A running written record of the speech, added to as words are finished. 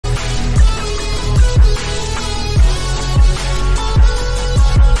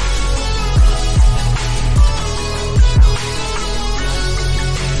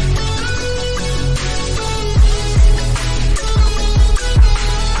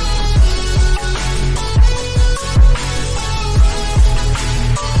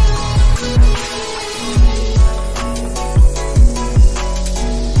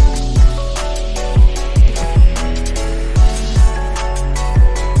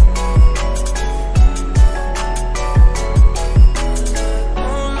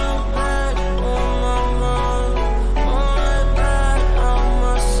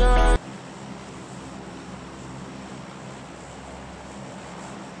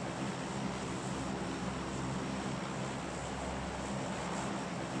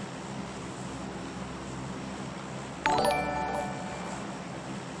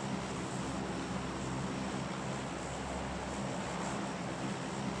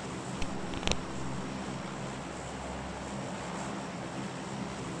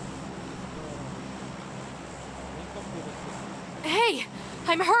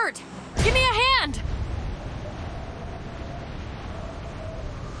I'm hurt! Give me a hand!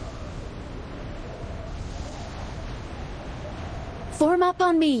 Form up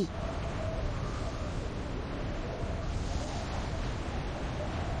on me.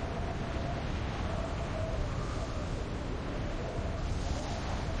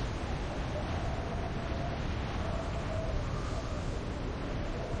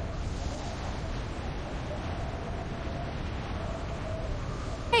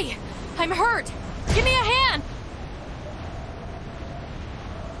 Hey! I'm hurt! Give me a hand!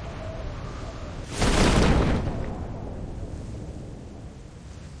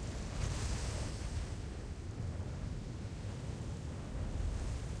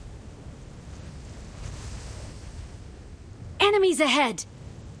 Enemies ahead!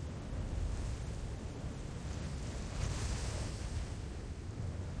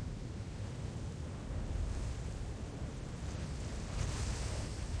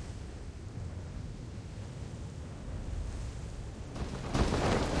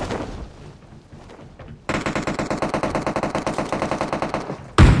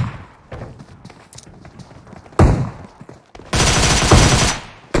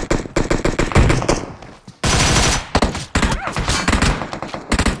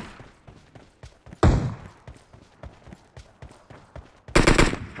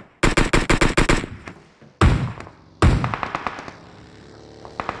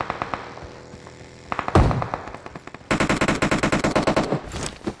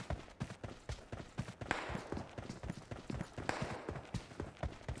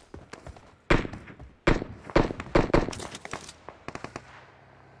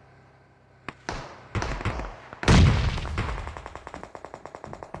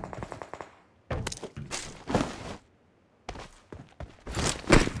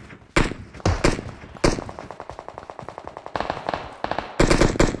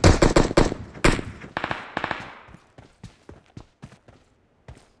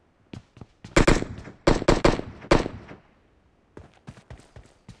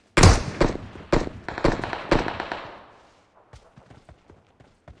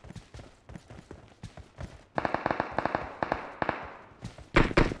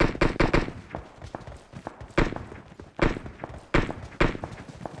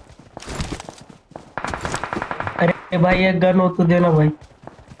 अरे भाई एक gun हो तो देना भाई।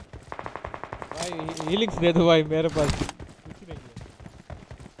 भाई हीलिंग्स दे दो भाई, मेरे पास कुछ नहीं है।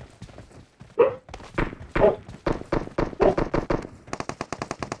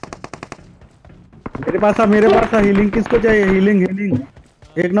 मेरे पास हीलिंग किसको चाहिए? हीलिंग हीलिंग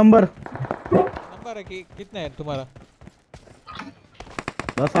एक नंबर नंबर है कि कितना है तुम्हारा?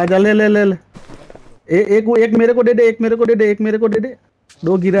 बस आजा, ले ले ले ले। एक मेरे को दे दे, एक मेरे को दे दे, एक मेरे को दे दे।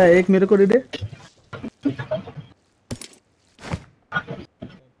 दो गिरा है, एक मेरे को दे दे।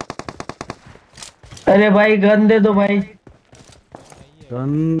 अरे भाई गन दे दो भाई। गन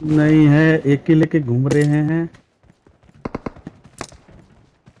नहीं है, एक ही लेके घूम रहे हैं।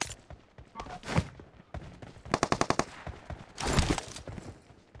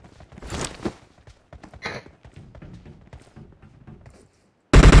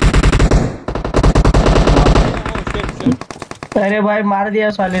 अरे भाई मार दिया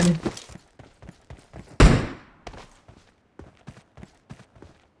साले ने।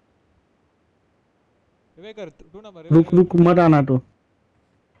 रुक रुक मत आना तो।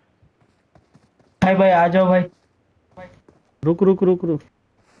 भाई भाई आ जाओ भाई। रुक रुक रुक रुक।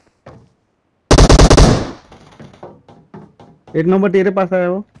 एक नंबर तेरे पास आया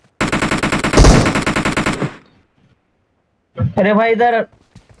वो। अरे भाई इधर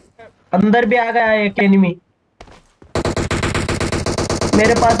अंदर भी आ गया एक एनिमी।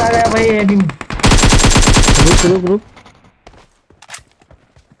 मेरे पास आ गया भाई एनिमी। रुक रुक रुक।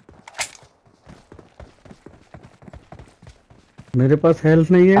 मेरे पास हेल्थ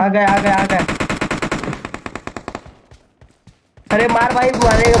नहीं है। आ गया आ गया आ गया। अरे मार भाई,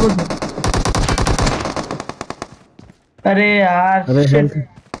 मारेगा मुझे। अरे यार अरे हेल्थ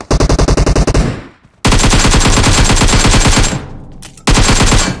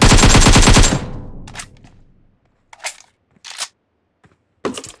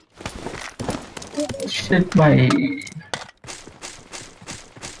शिट भाई।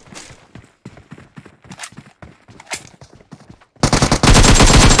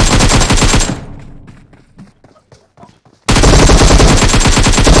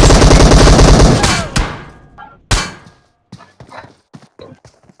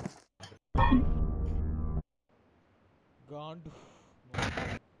 गांड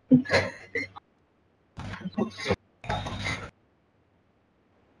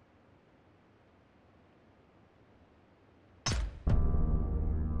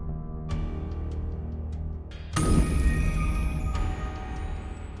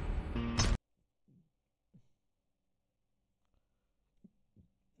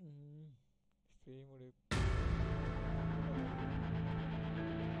பேய்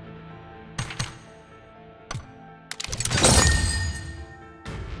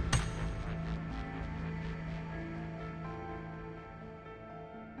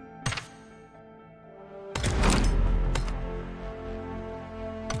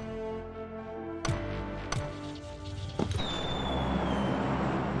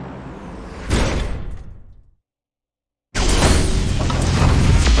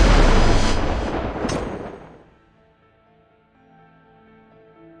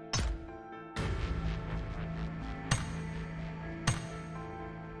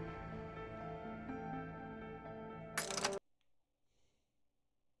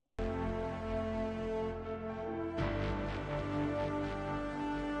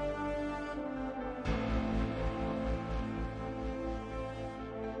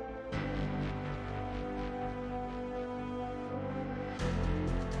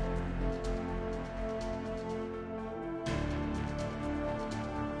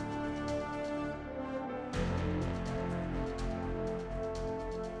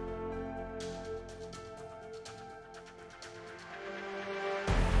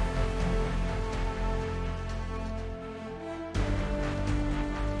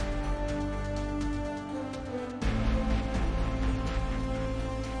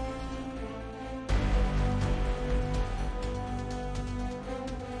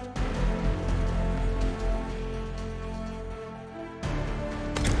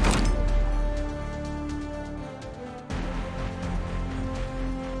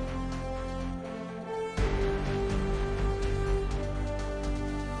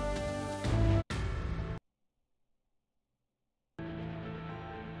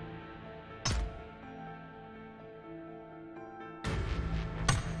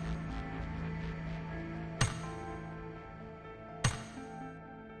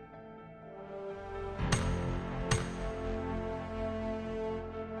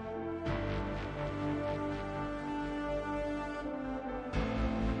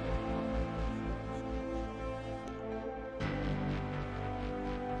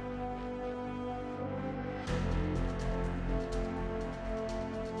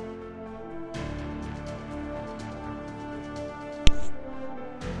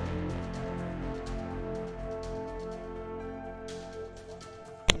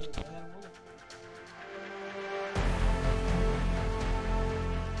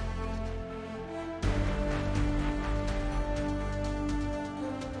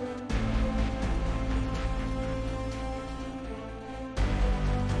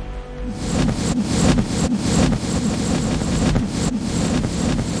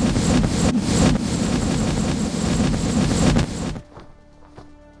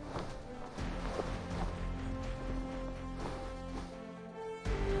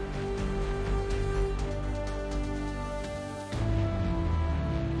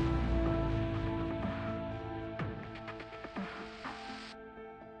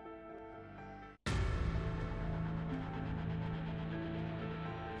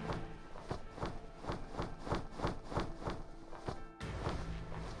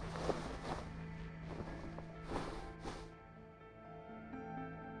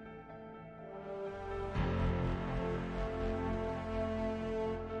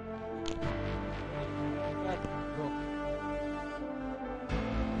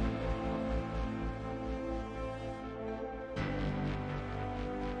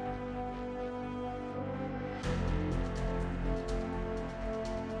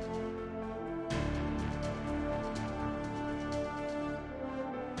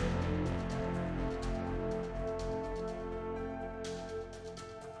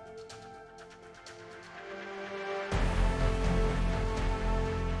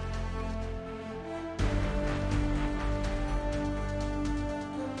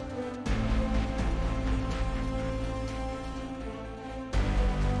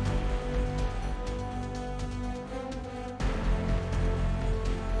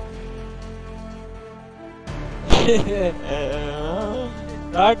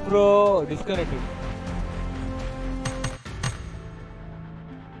Start bro, disconnected.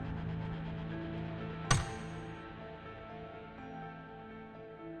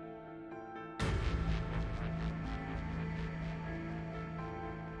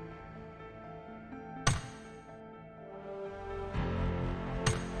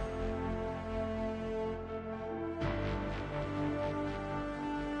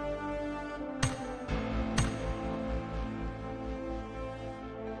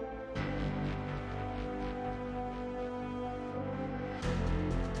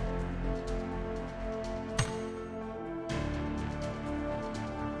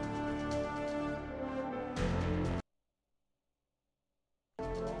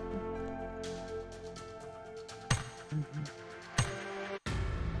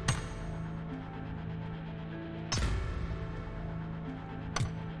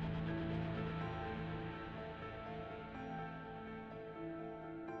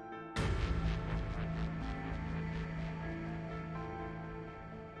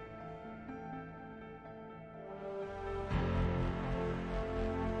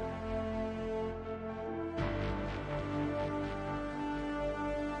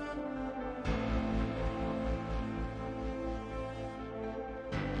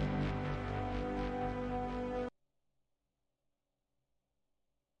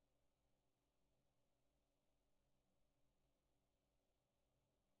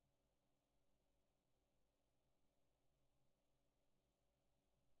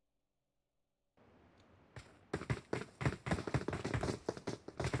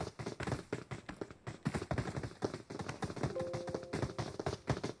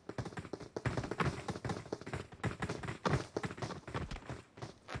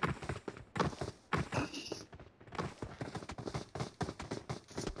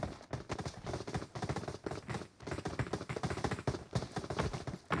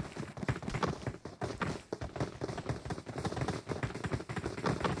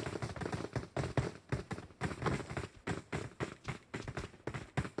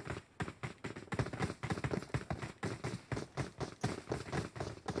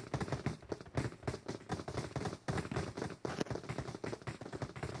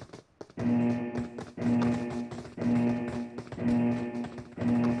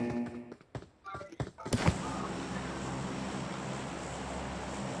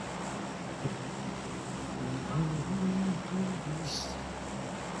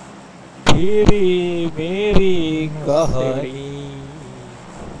 तेरी मेरी कहानी।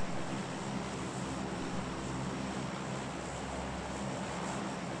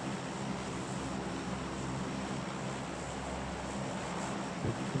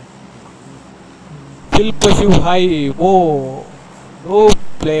 शिल्पशु भाई वो no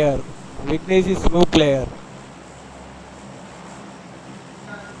player, Vighnesh is no player.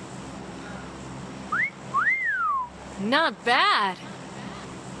 Not bad.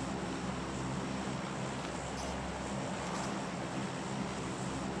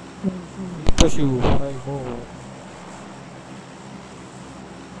 शिल्पशु भाई वो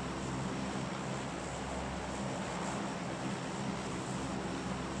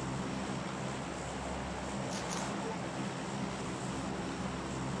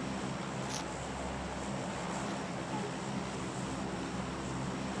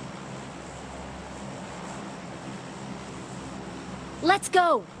Let's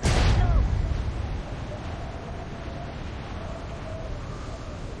go.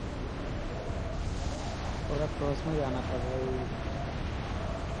 थोड़ा क्रॉस में जाना था भाई,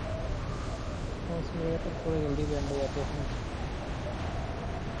 क्रॉस में तो थोड़ा जल्दी बैंड हो जाते हैं।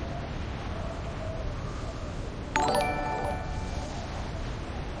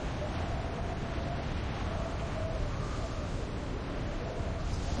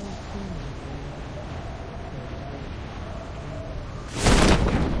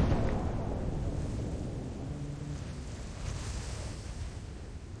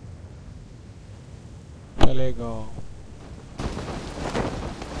 चलेगा।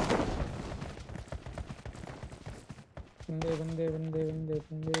 बंदे बंदे बंदे बंदे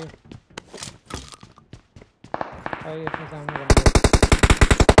बंदे भाई अपने सामने बंदे,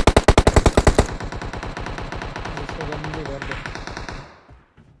 इसको गंदी भर दे।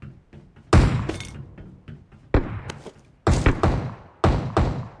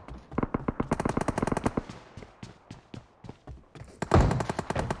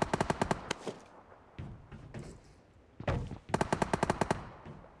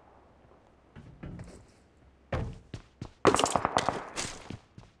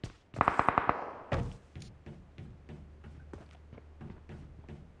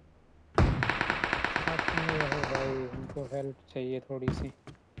 साथ में रहो भाई, हमको हेल्प चाहिए थोड़ी सी।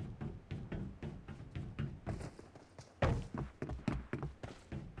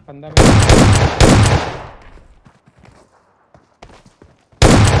 बंदा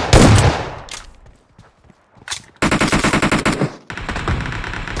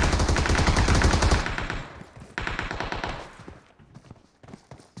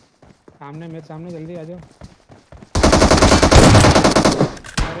सामने, मेरे सामने, जल्दी आ जाओ।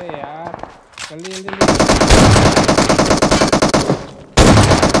 अरे यार जल्दी जल्दी जल्दी।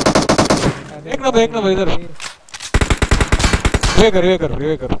 अरे एक नंबर इधर भाई, वे कर।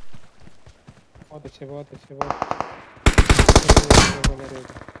 बहुत अच्छे बहुत अच्छे बहुत अच्छे।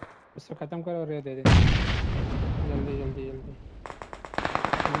 उसको खत्म करो और रे दे दे जल्दी जल्दी जल्दी।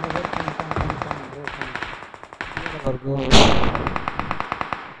 नंबर बहुत कम ब्रो कम।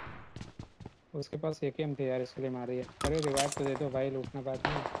 उसके पास एकेएम थे यार, इसलिए मारी है। अरे रिवाइव तो दे दो भाई, लूटना बाद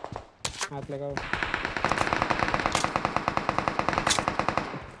में, हाथ लगाओ।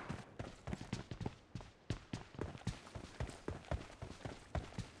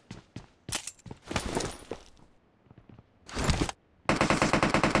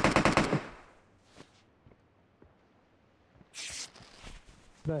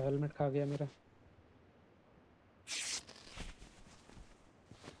 हेलमेट खा गया मेरा।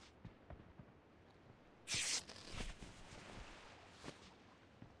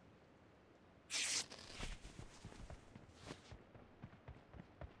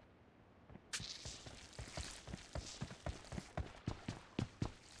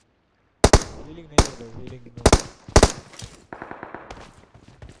 हीलिंग नहीं है भाई, हीलिंग नो।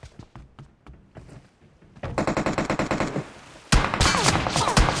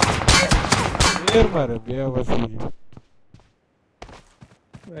 देर मारे भैया बस मुझे।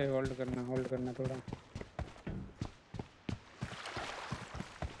 भाई होल्ड करना थोड़ा।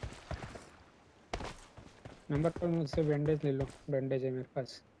 नंबर पर मुझसे बैंडेज ले लो, बैंडेज है मेरे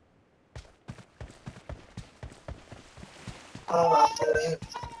पास।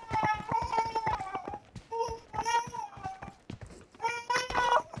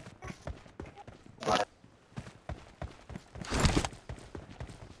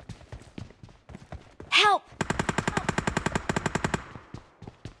 Help!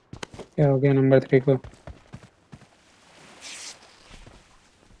 क्या हो गया नंबर 3 को?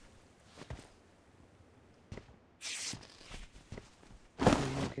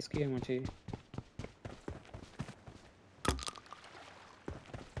 किसकी है मुझे?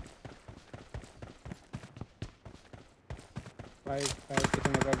 फाइट किसी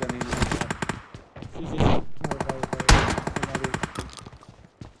मेरे पास गन ही नहीं है।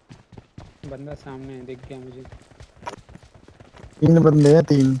 बंदा सामने है, दिख गया मुझे। तीन बंदे हैं,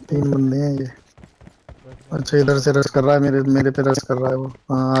 तीन बंदे हैं ये। अच्छा इधर से रश कर रहा है, मेरे मेरे पे रश कर रहा है वो।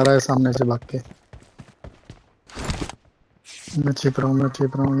 हाँ आ रहा है सामने से भाग के। मैं छिप रहा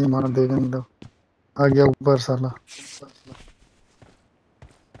हूँ, ये मार देगा नहीं तो। आ गया ऊपर साला।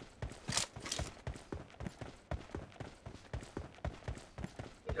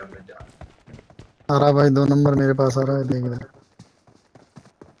 आ रहा भाई, 2 नंबर मेरे पास आ रहा है, देख रहा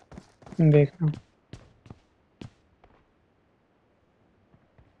देख रहा हूँ।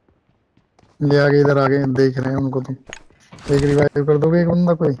 है। ये आगे, इधर आगे देख रहे हैं उनको तुम। एक रिवाइव कर दोगे एक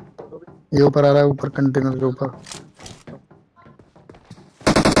बंदा कोई? ये ऊपर आ रहा है, ऊपर कंटेनर के ऊपर।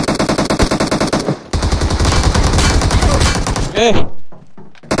 ए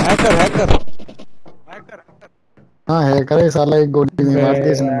हैकर हैकर हाँ है करे साला, एक गोली नहीं बे मार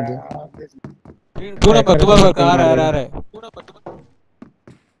दी इसने मुझे। यार, 2 नंबर हैकर 2 को नंबर कितने आ रहा है आ मारेगा। रहा है।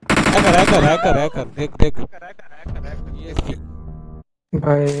 हैकर हैकर हैकर हैकर देख देख ये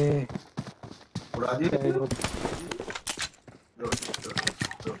भाई क्या ही बोल-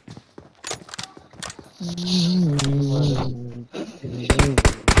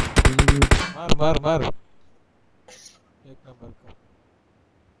 मार मार मार एक नंबर का।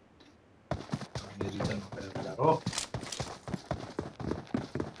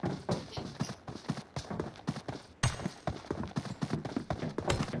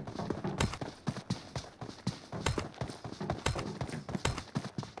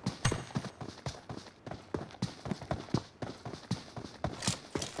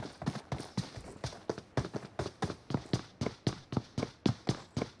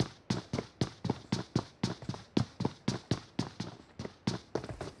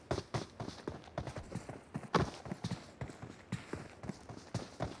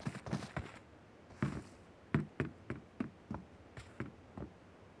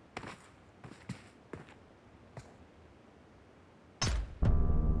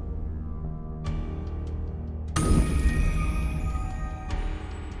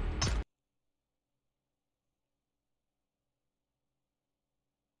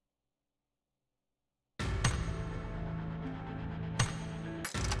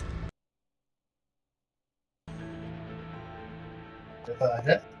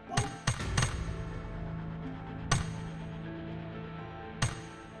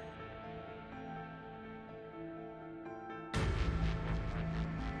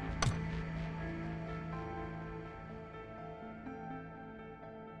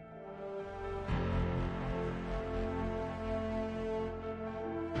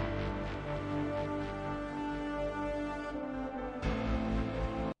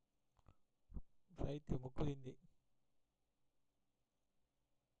 ಸಾಹಿತ್ಯ ಮುಕ್ಕುದಿಂದಿ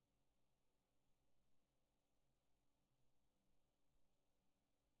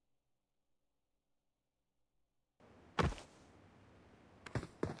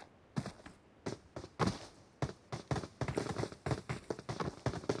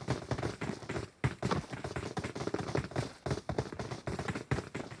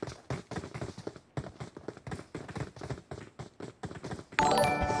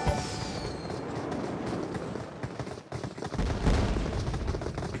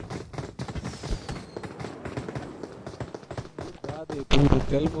ದಾದಿ ಪೂರ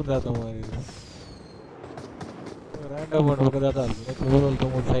ತೆಲುಗು ದಾದ ಮಾರಿ random ಮಾಡ್ಬೇಕು ದಾದ ಅಲ್ಲ ಕ್ಲೋರಲ್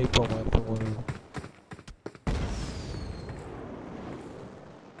ತುಂಬ ಸೈಕೋ ಮಾಡ್ತು ಮೋರು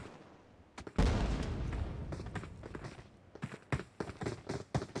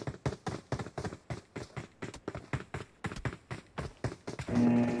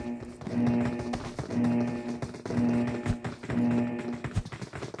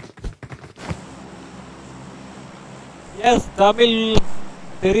எஸ் தமிழ்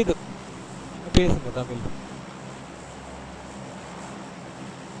தெரியுது பேசுங்க Tamil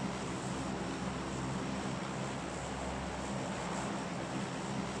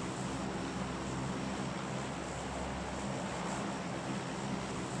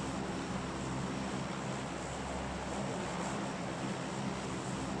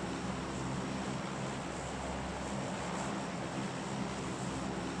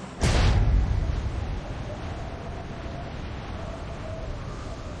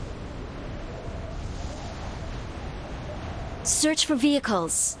Search for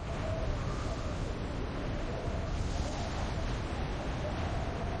vehicles.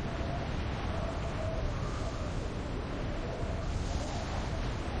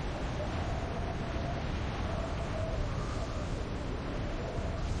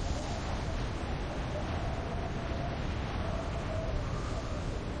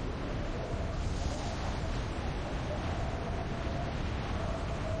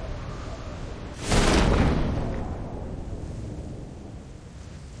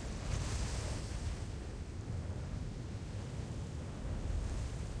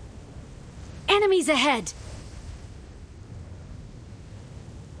 Enemies ahead!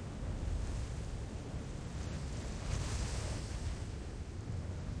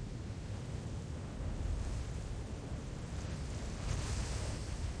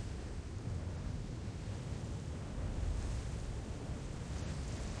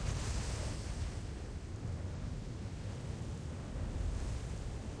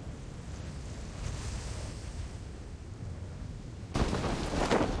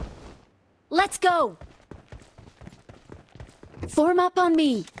 Let's go! Form up on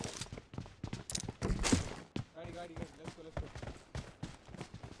me. गाड़ी let's go.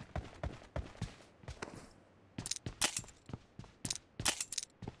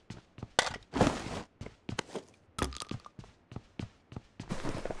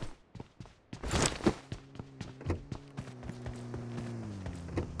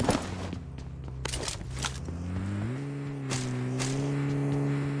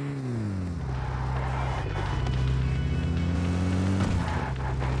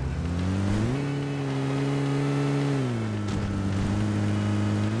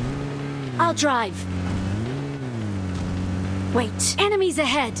 I'll drive. Wait, enemies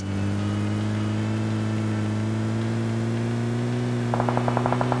ahead!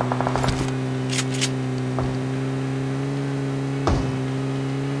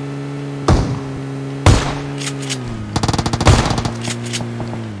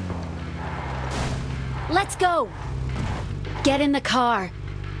 Let's go! Get in the car.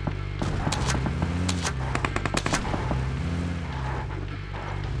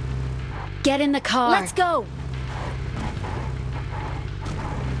 Get in the car. Let's go!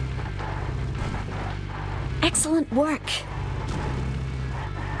 Excellent work. Let's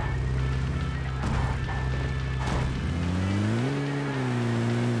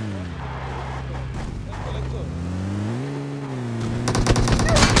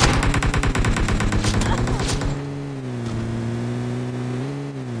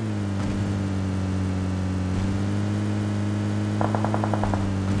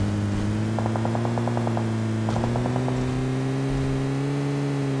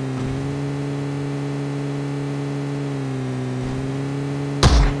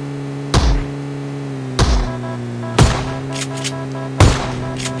go.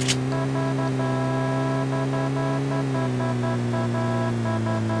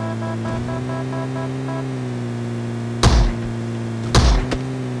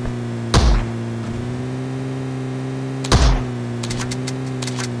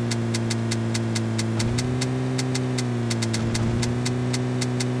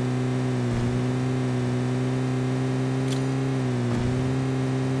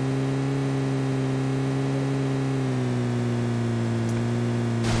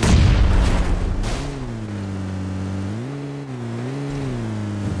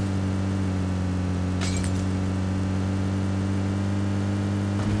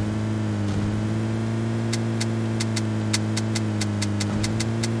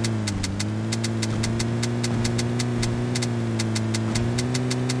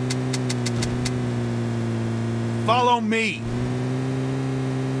 Follow me!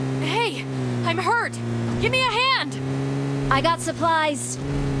 Hey, I'm hurt. Give me a hand. I got supplies.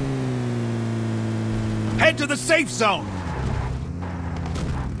 Head to the safe zone!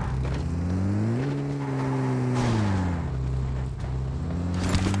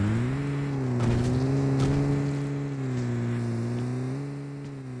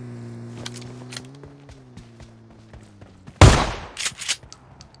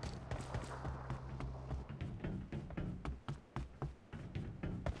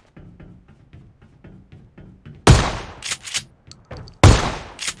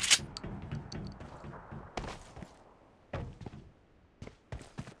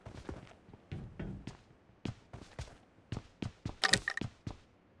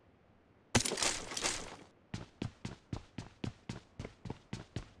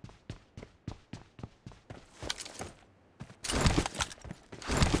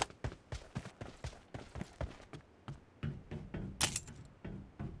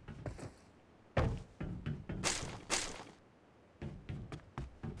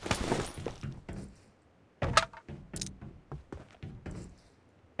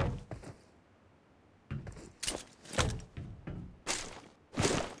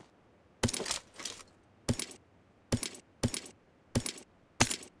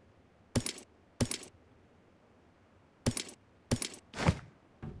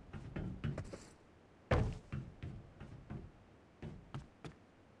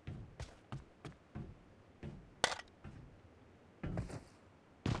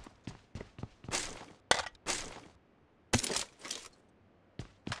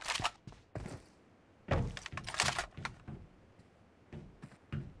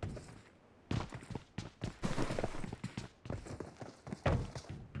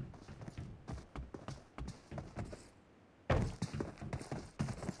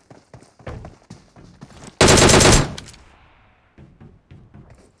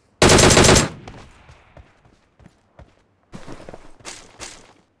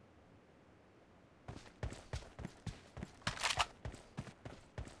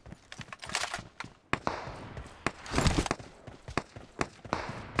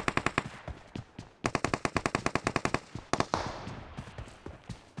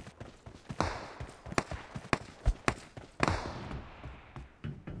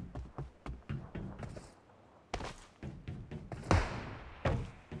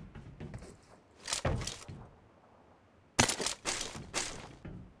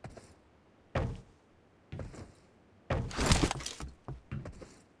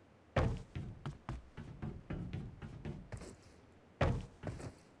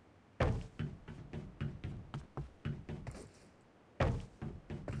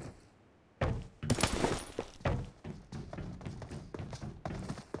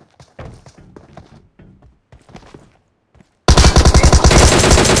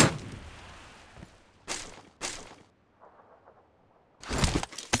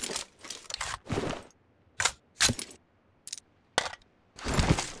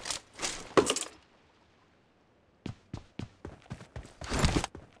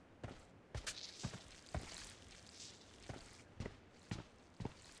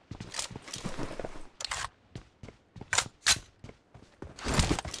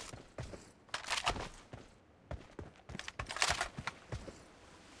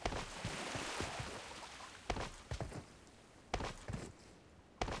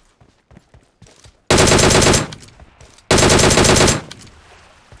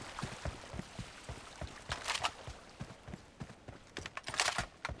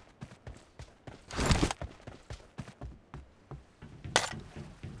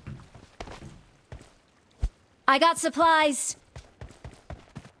 I got supplies.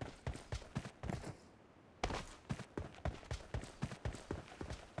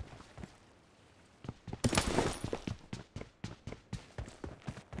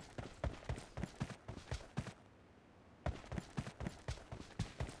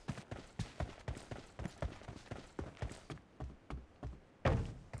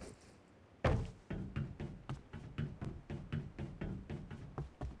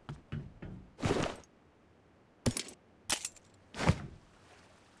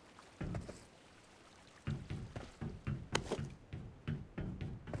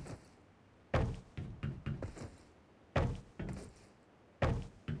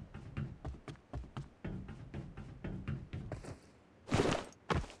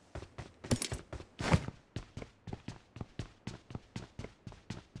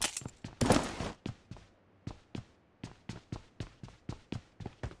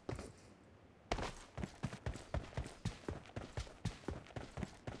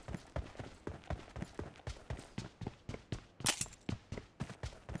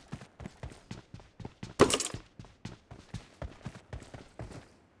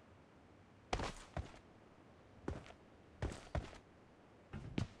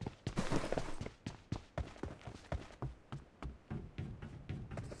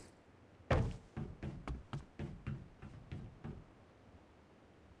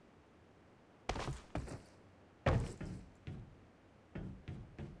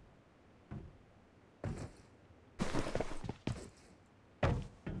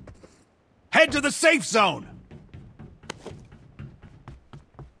 Head to the safe zone!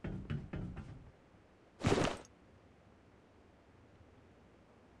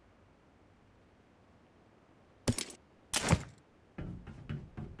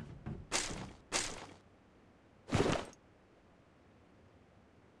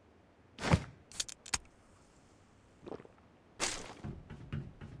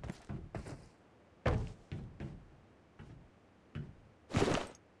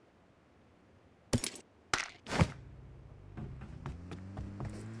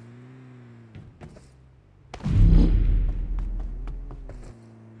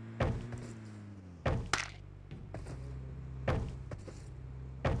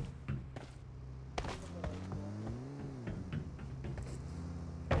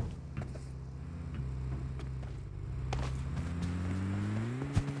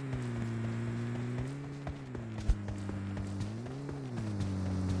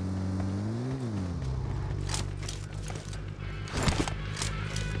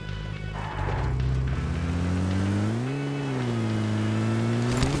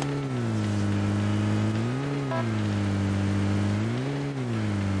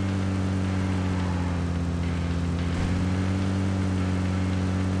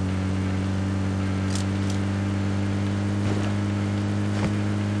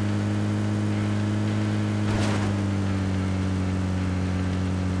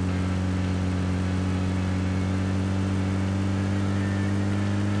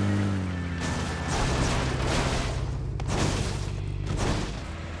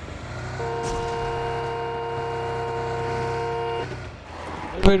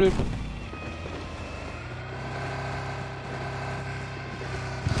 Wait.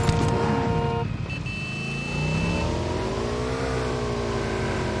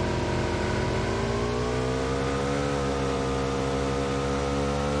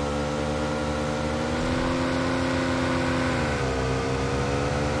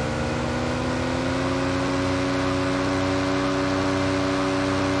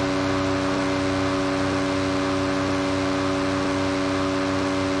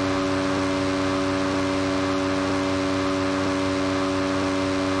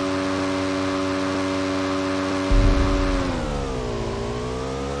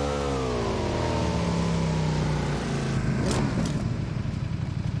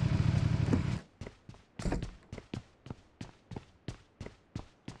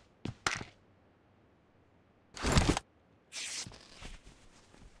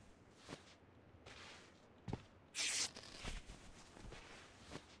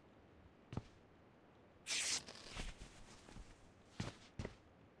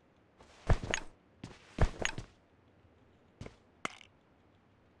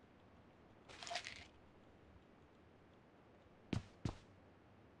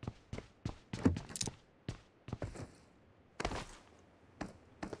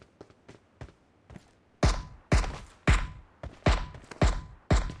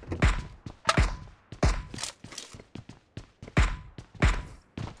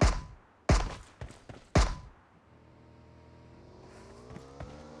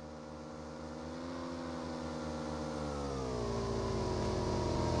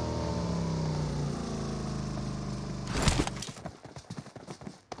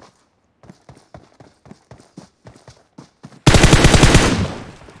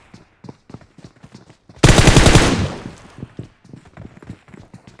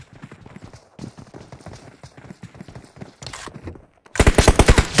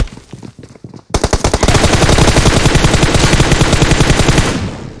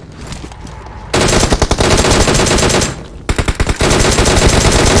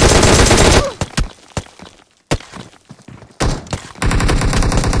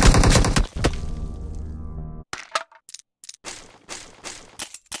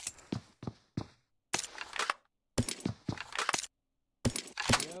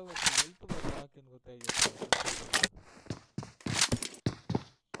 लगता है ये।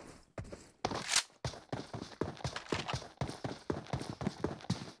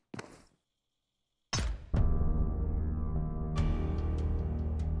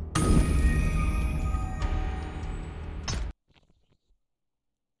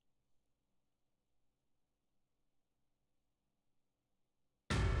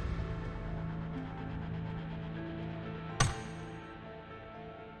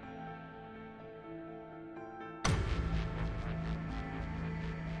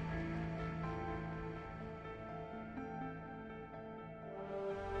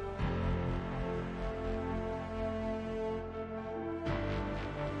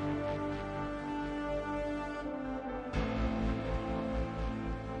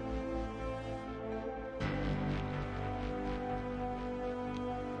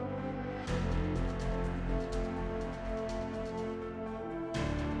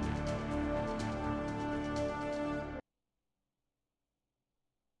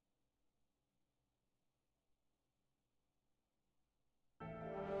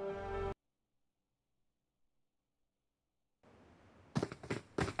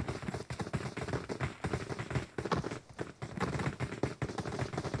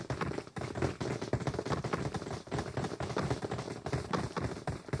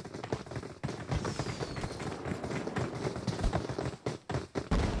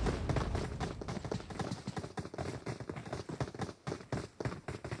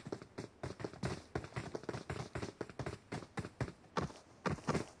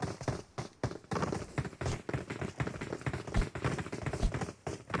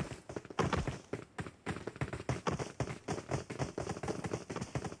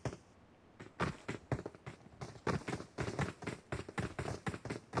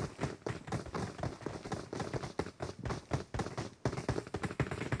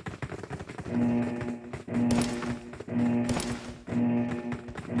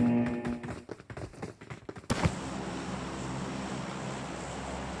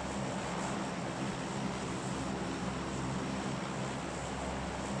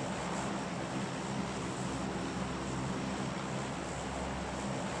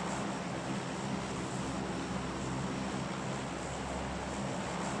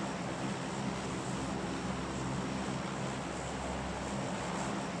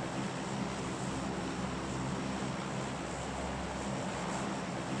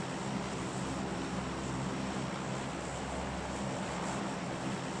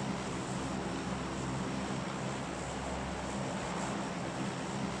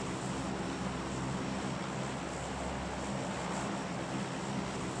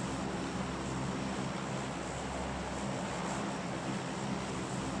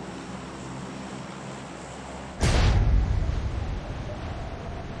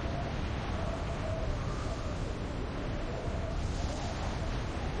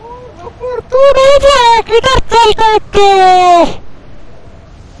 किधर चल गए तू?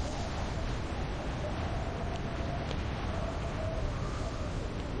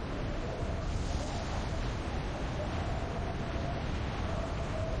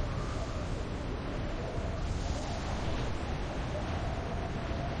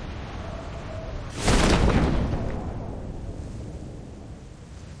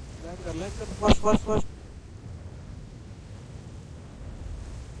 Land कर first first first.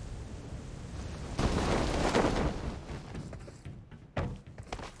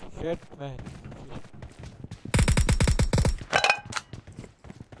 Shit, man.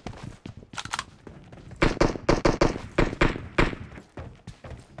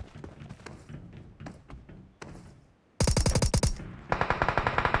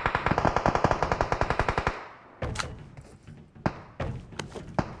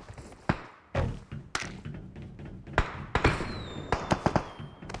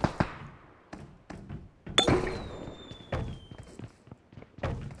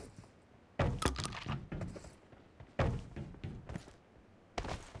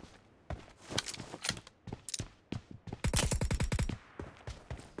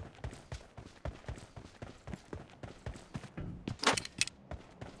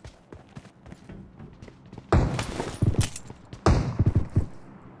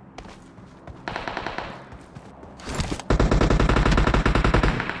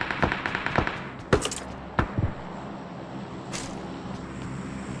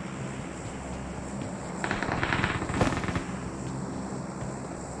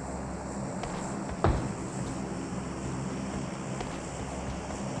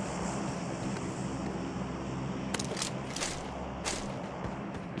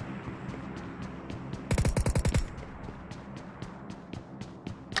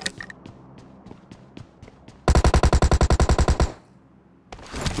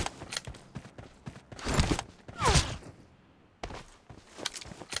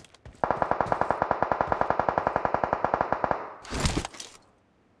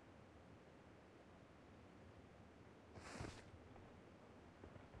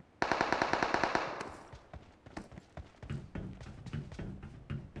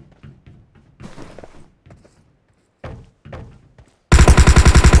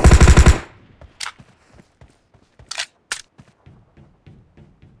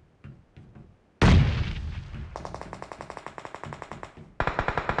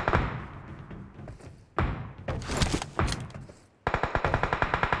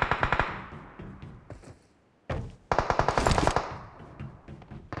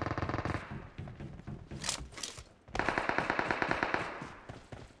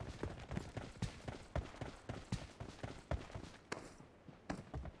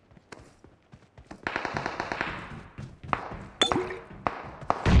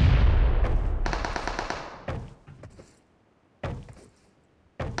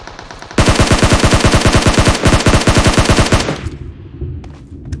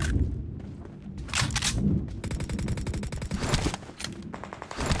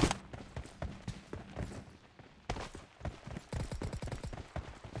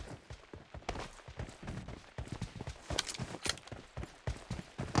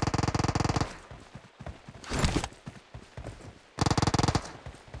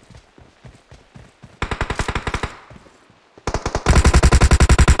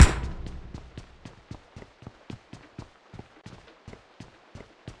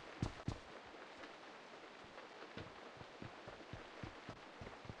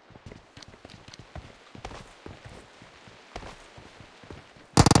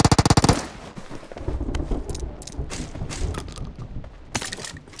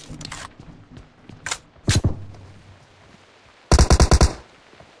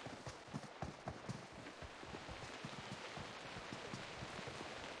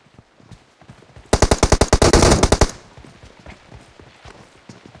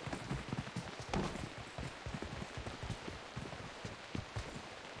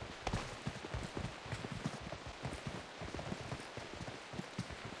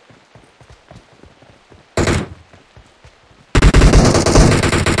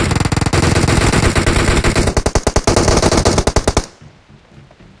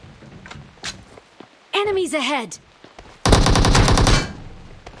 Enemies ahead!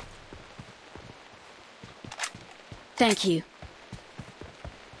 Thank you.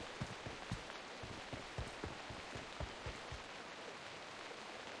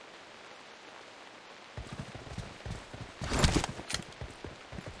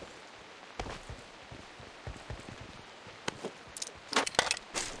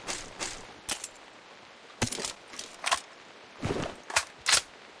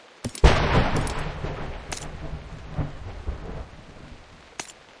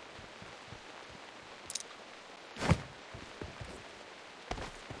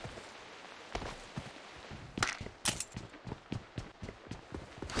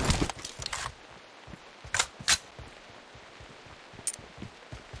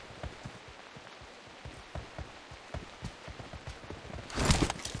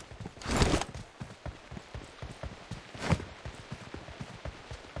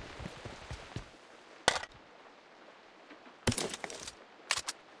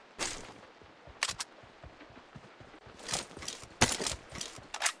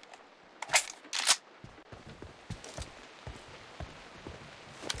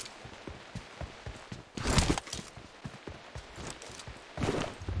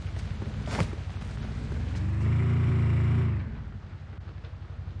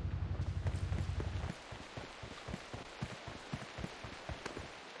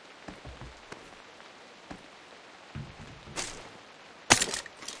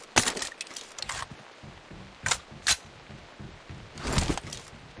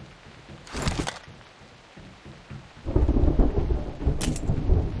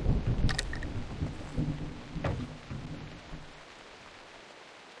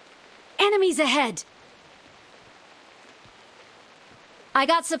 Enemies ahead! I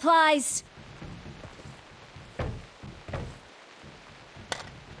got supplies!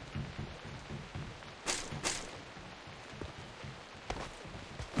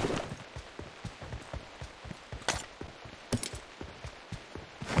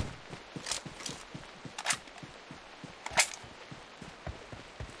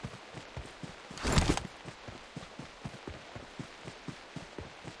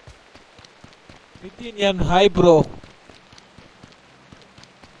 Bitinian, hi bro.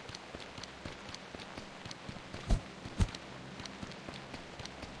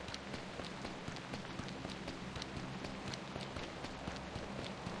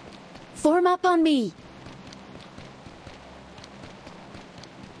 Form up on me!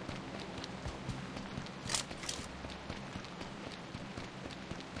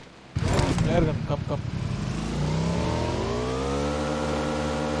 Flare gun, come.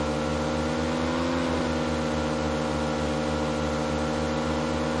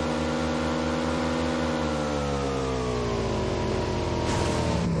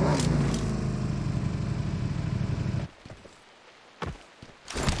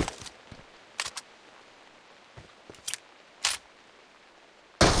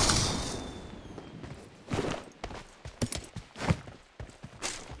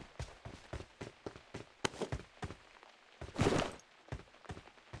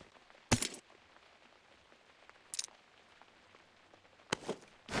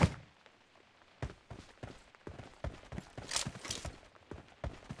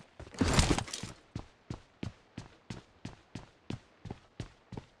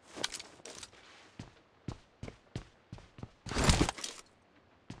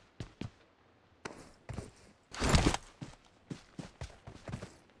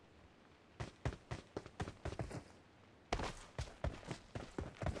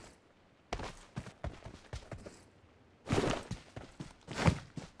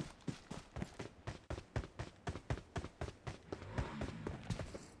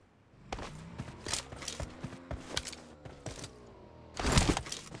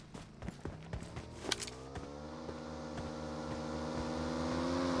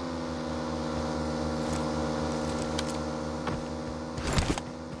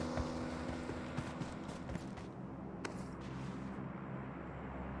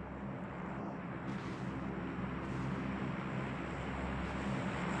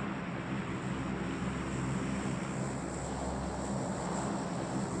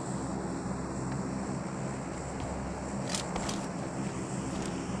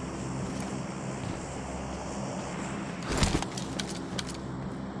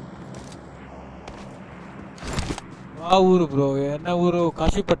 ಆ ಊರು ಬ್ರೋ ಎನ್ನ ಊರು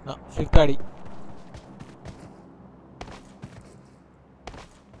ಕಾಶಿಪಟ್ನ ಶಿರ್ಕಾಡಿ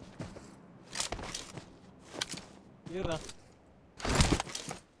ಏನ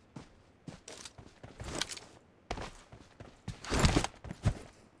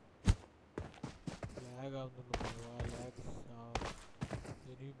ಲ್ಯಾಗ್ ಆಗುದಿಲ್ಲ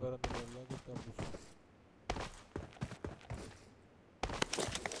ಲ್ಯಾಗ್ ಬರೋದಿಲ್ಲ ಗೊತ್ತಾಗ್ಬಿಟ್ಟು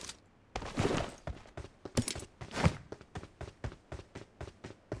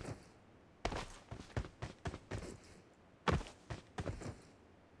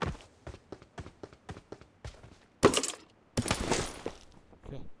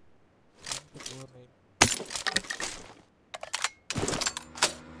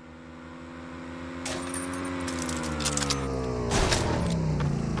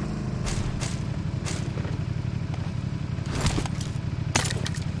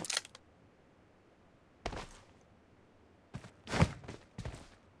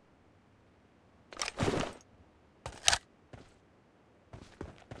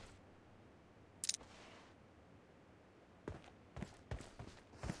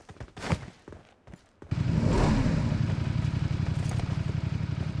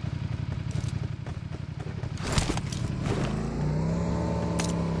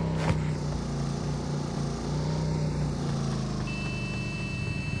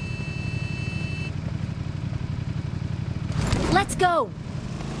Let's go!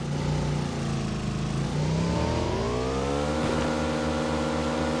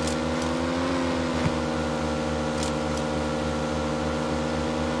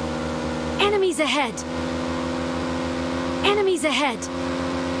 Enemies ahead! Enemies ahead!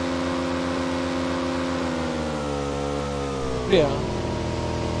 Yeah.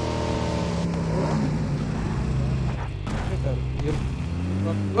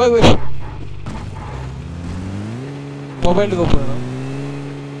 Wait. Mobile go for now.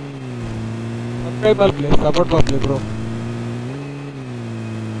 Subscribe my play, support my play, bro.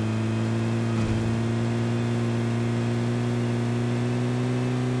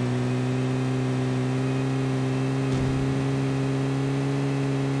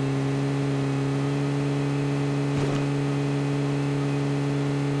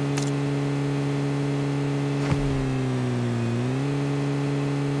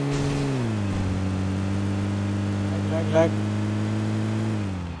 Lag.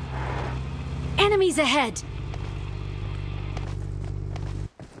 Enemies ahead!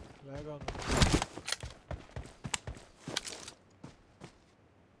 Lag on.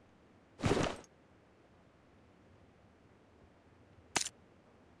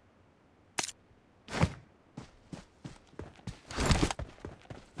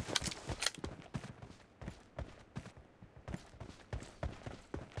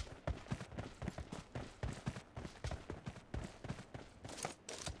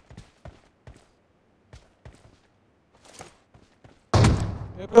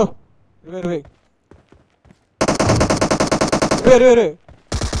 Hey bro, wait.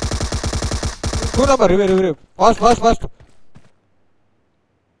 Two number, wait. Fast.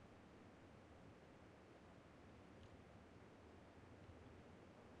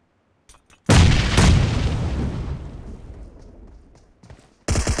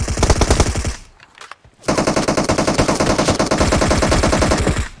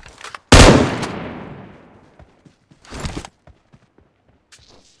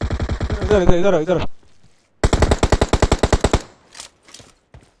 इधर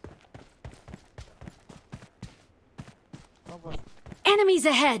Enemies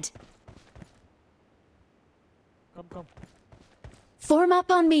ahead! Come. Form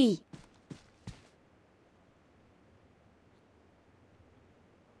up on me!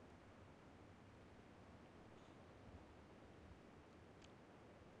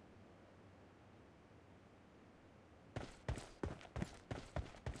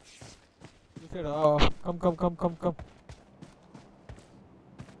 You said, come.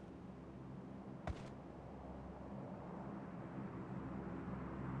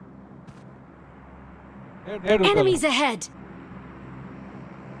 Dead. Enemies ahead!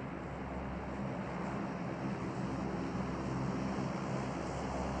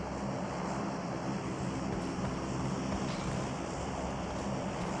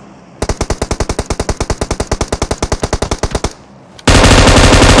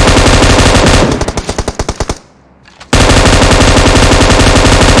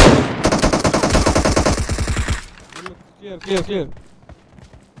 Clear.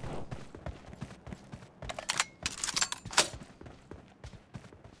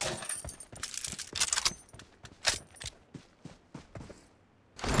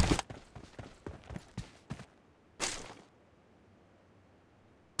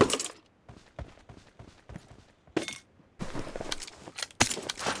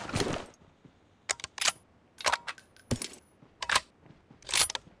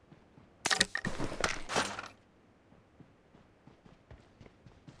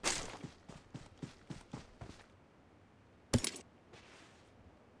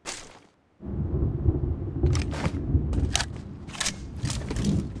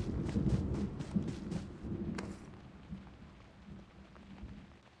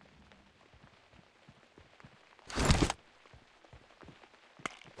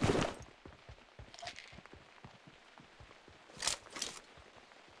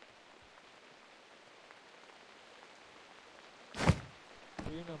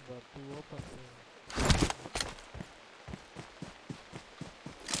 3 number to open.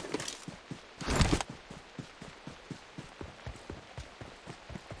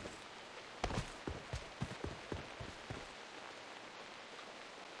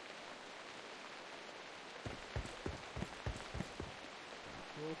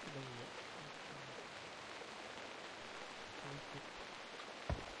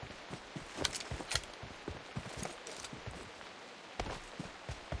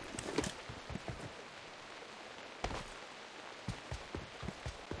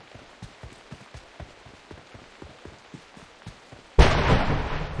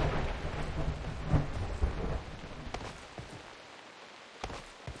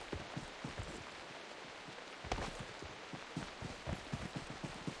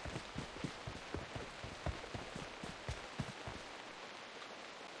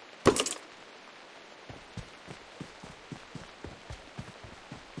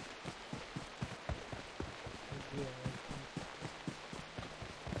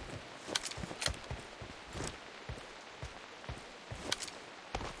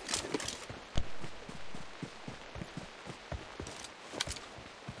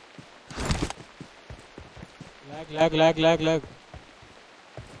 Lag.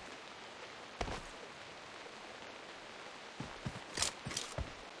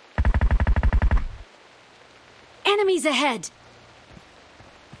 Enemies ahead!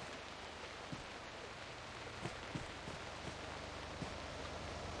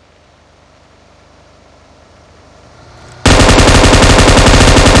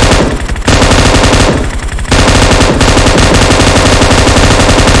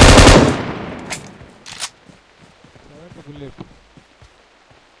 Bullet.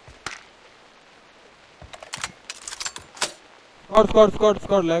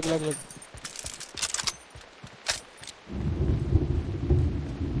 Squad. Lag.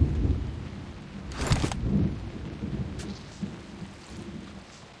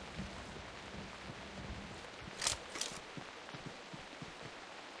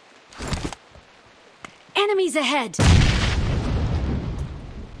 Enemies ahead!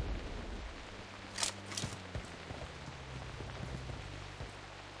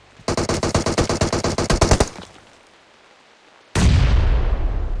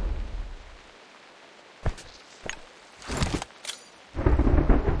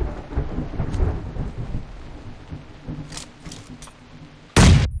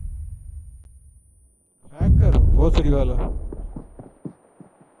 Hacker, भोसड़ी वाला।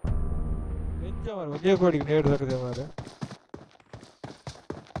 Ninja मार, मुझे कोई net रख दे मारे।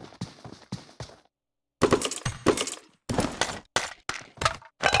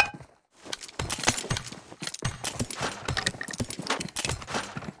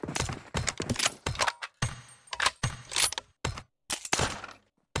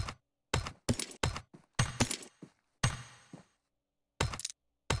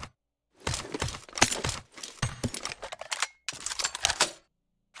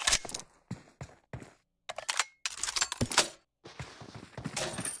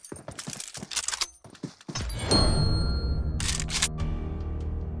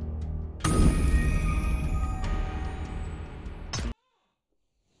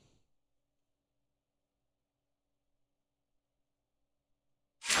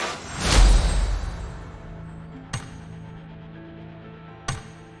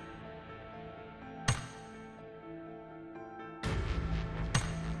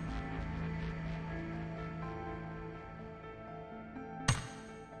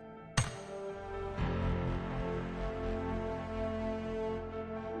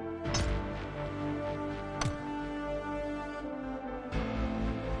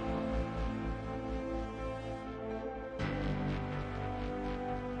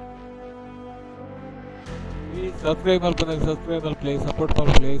 Subscribe ಮಾಡ್ಕೊಂಡಾಗ subscribe play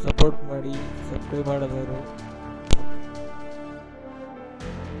support ಮಾಡಿ subscribe ಮಾಡೋದಾರು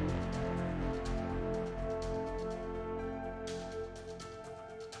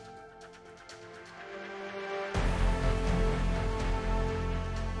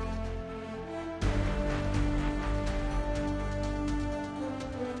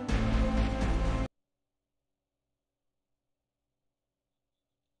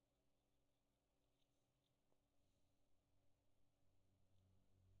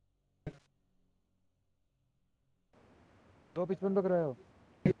दो पिच बंद कराए हो?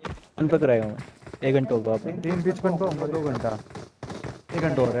 बंद पे कराया हूँ मैं 1 घंटा होगा आपने 3 पिच बंद होगा 2 घंटा 1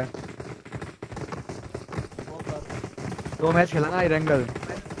 घंटा हो रहा है 2 मैच खेला ना आयरंगल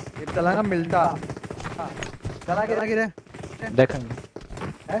चला ना मिलता चला के रे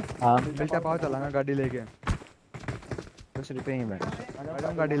देखेंगे हाँ मिलता पाओ चला ना गाड़ी लेके कुछ रुपये ही बैठ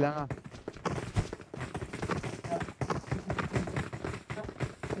मैडम गाड़ी लाना।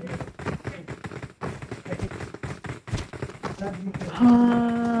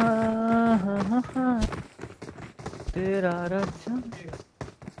 तेरा रक्षा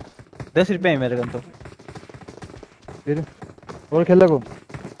 10 रुपए है मेरे कन तो। फिर और खेल को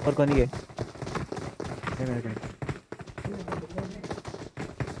और कौन के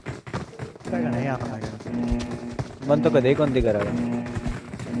नहीं आता मन तो कदे कौन दी करा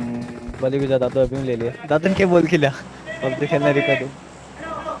बलि भी ज्यादा तो अभी ले लिया दातन के बोल खिला अब तो खेलने रिका दो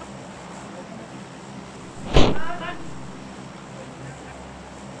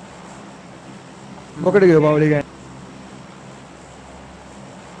पकड़ गए बावली गए।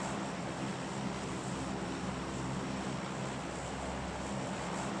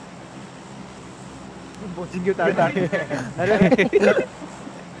 बोचिंग के उतार अरे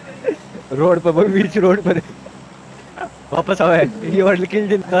रोड पर वो बीच रोड पर वापस आवे ये वर्ल्ड किल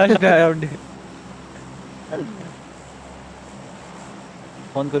दिन लास्ट राउंड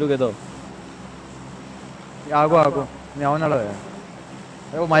फोन करूँगा तो आगो आगो मैं आने वाला है।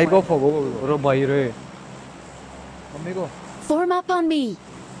 अरे वो माइक ऑफ हो रो भाई रे मम्मी को Form up on me.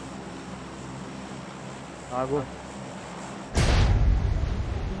 आगो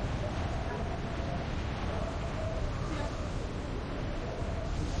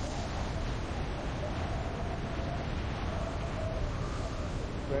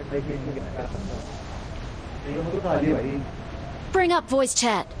Bring up voice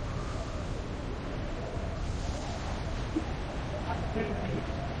chat.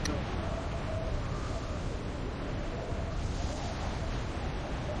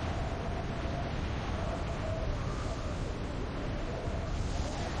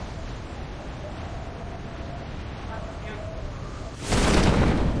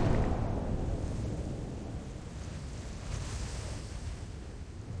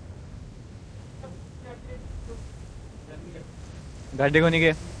 गाड़ी को नहीं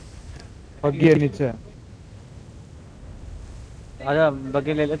के बग्गी है नीचे। आजा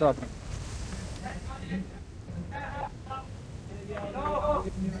बग्गी ले ले तो आप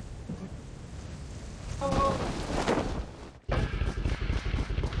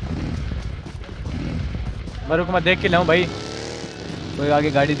रुक मैं देख के लाऊं भाई कोई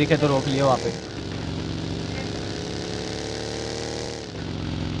आगे गाड़ी दिखे तो रोक लियो वहाँ पे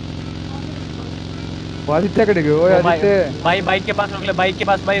वो आदित्य कट गए। ओए आदित्य भाई बाइक के पास रोक ले बाइक के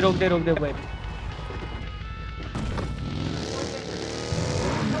पास भाई रोक दे भाई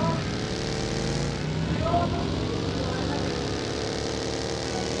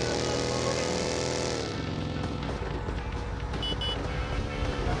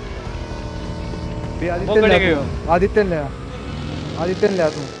आदित्य ले आदित्य ले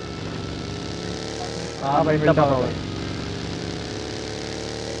तू। हाँ भाई मिलता पाओ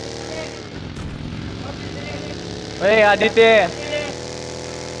भाई आदित्य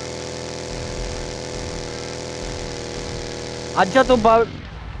अच्छा तो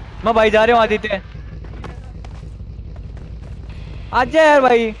मैं भाई जा रहा हूँ आदित्य आजा यार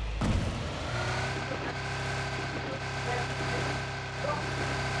भाई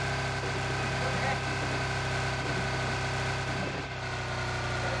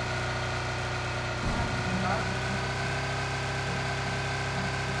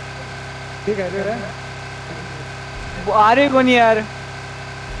ठीक है रे वो आ रहे कौन यार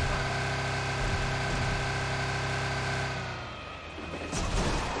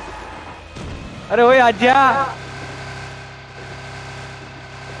अरे ओए आजा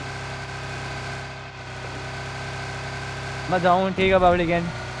मैं जाऊँ ठीक है बाबली गैन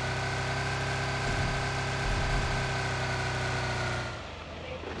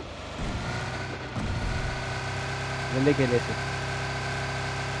जल्दी खेले से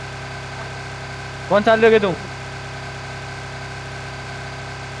कौन चाल रहे तुम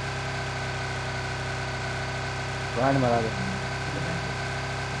गांड मारा दे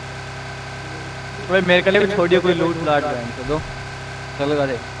भाई मेरे के लिए भी छोड़िए कोई लूट लाट तो दो चलो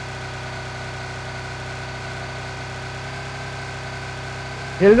गाड़े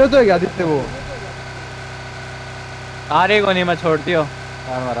खेल रहे तो है क्या आदित्य वो आ रहे को नहीं मैं छोड़ती हूँ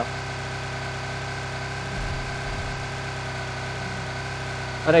गांड मारा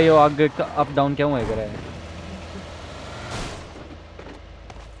अरे यो आगे अप डाउन क्यों है करे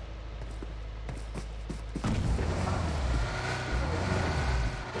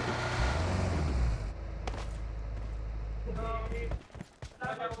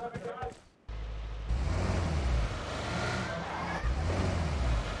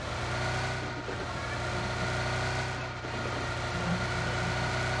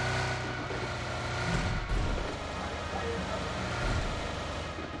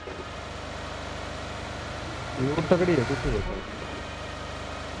लूट तगड़ी है कुछ नहीं होता।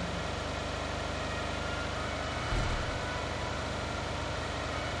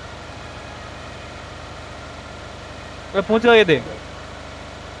 अरे पूछ लो ये दे।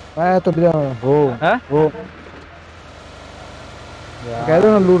 मैं तो भैया हो हाँ हो कह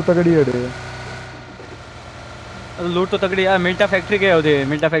दो ना लूट तगड़ी है रे। लूट तो तगड़ी यार। मिल्टा फैक्ट्री गए होते,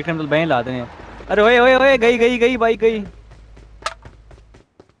 मिल्टा फैक्ट्री में तो बहन लाते हैं। अरे ओए ओए ओए गई गई गई बाइक गई।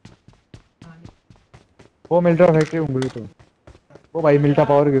 वो मिल्टा फैक्ट्री होंगी तो वो भाई मिल्टा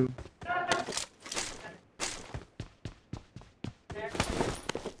पावर के।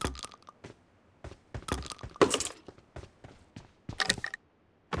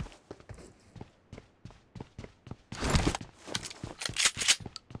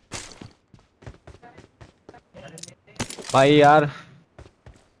 भाई यार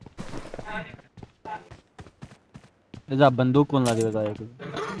ऐसा बंदूक कौन ला के बताया कि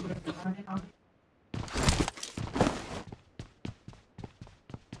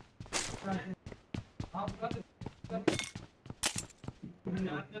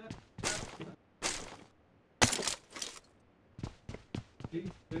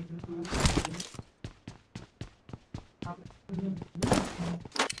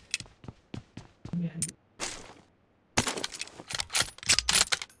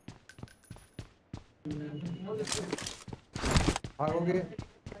भागोगे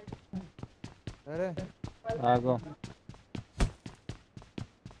अरे आगो।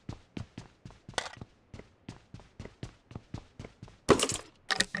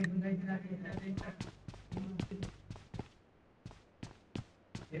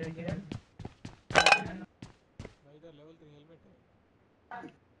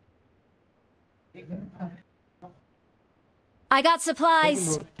 I got supplies.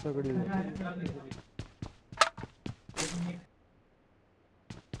 लूट तगड़ी है।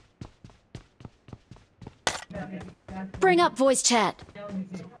 Bring up voice chat.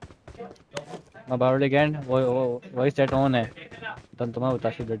 About again वो वॉइस चैट ऑन है। तब तुम्हें बता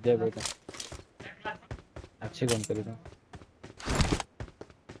के डट जाए बेटा। अच्छी कौन करी तुम।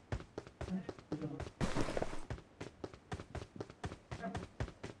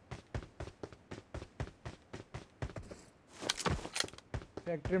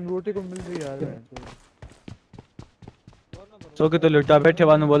 फैक्ट्री में लूट ही को मिल रही है यार। चौकी तो लुटा बैठे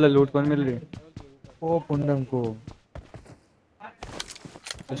वालों बोले लूट कौन मिल रही। ओ पुंडम को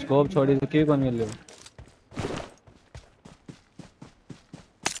स्कोप छोड़ी तो क्यों कौन मिल रही।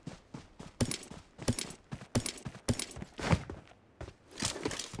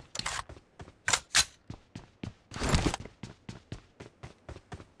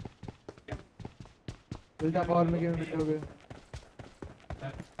 मिल्टा पावर में क्यों मिलोगे।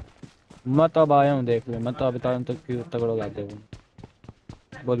 मैं तो अब आया हूँ देख ले। मैं तो अब बता तो क्यों तगड़ो लाते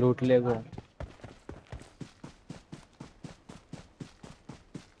वो लूट ले वो।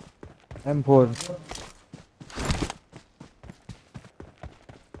 M4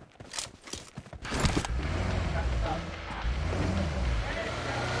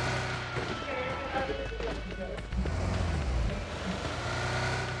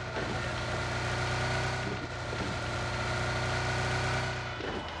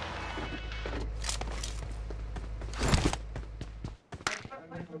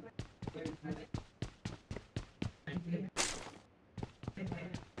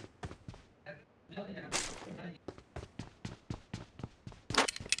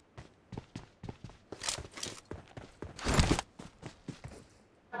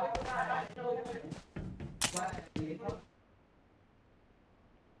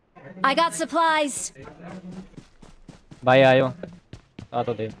 I got supplies. भाई आयो आ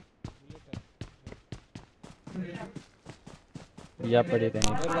तो दे। या पड़ी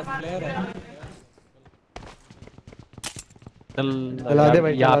नहीं चल चला दे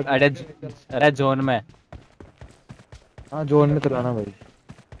भाई, यहाँ चला दे। अरे जोन में। हाँ जोन में चलाना भाई।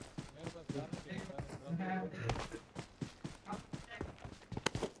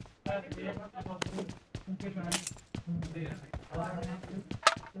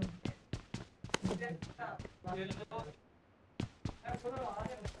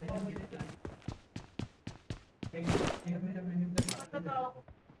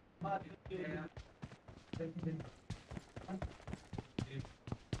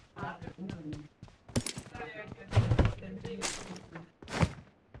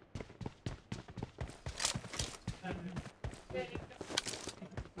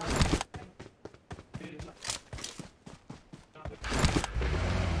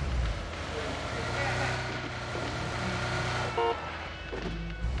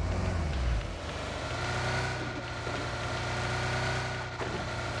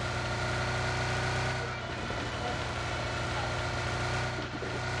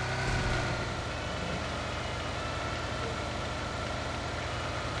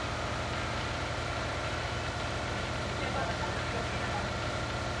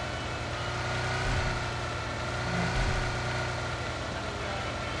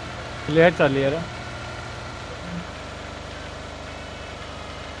 क्लियर चल रही है रे।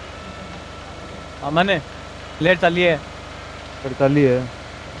 अमन है क्लियर चलिए है। पर चली है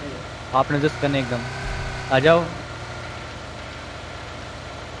आपने जस्ट करने एकदम आ जाओ।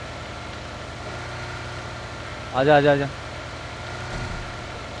 आजा आजा आजा।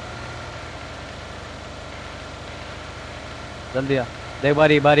 जल्दी आ। देख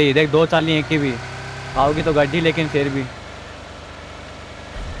बारी बारी देख, दो चाली एक की भी आओगी तो गड्डी, लेकिन फिर भी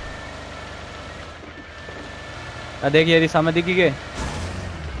देख ये रिसा दिखी के।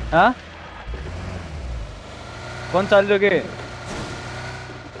 हाँ कौन चाल रहे हो?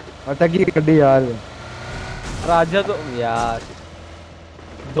 अटकी गड्डी यार। राजा तो यार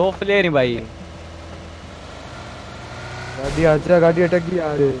दो प्लेयर ही भाई। गाड़ी आजा, गाड़ी अटक गई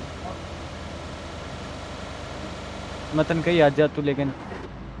यार। मतन कहीं आ जा तू, लेकिन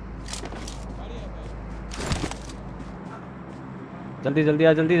जल्दी जल्दी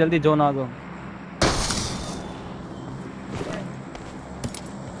आ, जल्दी जल्दी जोन आ गो।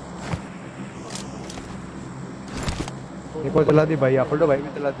 देखो चला दी भाई, आप भाई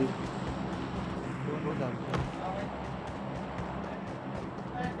में चला दी।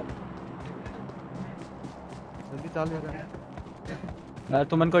 जल्दी चाल यार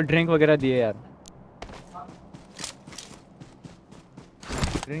तुमन को ड्रिंक वगैरह दिए यार।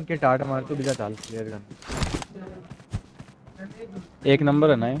 ड्रिंक के टाट मार तो बिजा चाल क्लियर गन। एक नंबर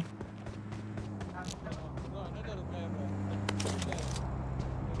है ना ये।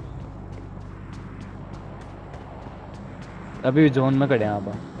 अभी भी जोन में खड़े हैं आप।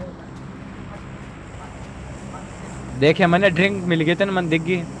 देखे मैंने ड्रिंक मिल गई थे ना, मन दिख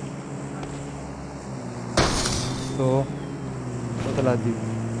गई तो चला दी।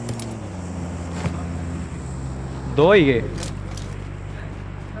 दो ही गए।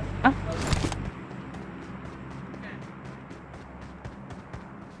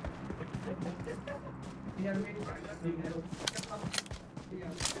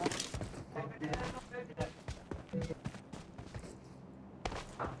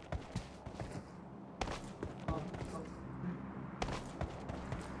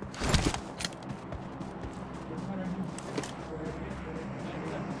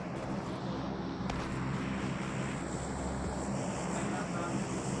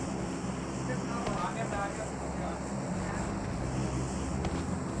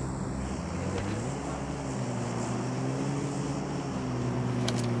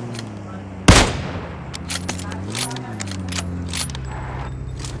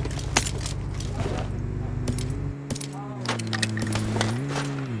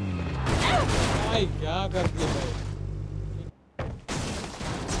 भाई क्या कर दिया भाई।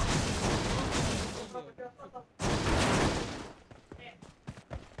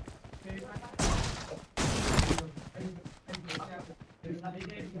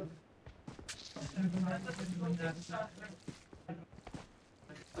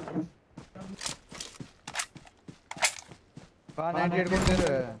 कहाँ 98 कौन दे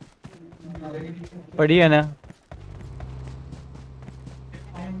रहा है? पड़ी है ना।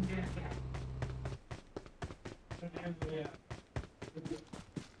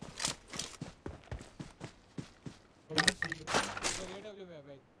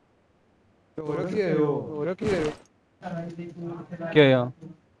 हो रखी है हो रखी है। क्या यार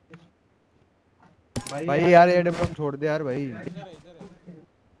भाई यार ये डब्बा छोड़ दे यार भाई।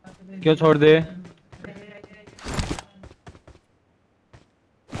 क्यों छोड़ दे?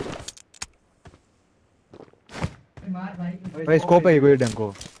 भाई स्कोप है कोई ढंग को।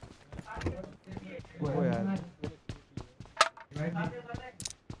 वो यार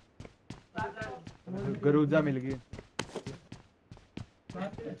गरूजा मिल गई।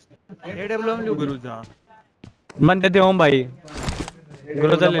 AWM गरूजा मन देते हूँ भाई।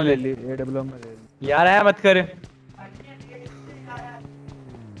 ग्रोजा ले ली AWM में ले ली। यार है मत कर।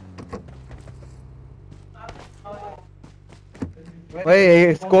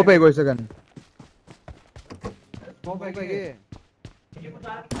 भाई स्कोप है कोई सेकंड। स्कोप है ये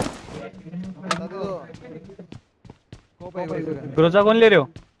बता दे दो। स्कोप है कोई सेकंड। ग्रोजा कौन ले रहे हो?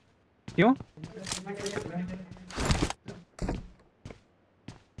 क्यों?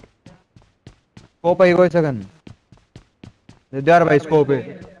 स्कोप है कोई सेकंड। दे यार भाई स्कोप है।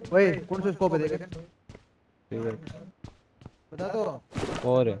 भाई कौन सा स्कोप है देख। बता दो।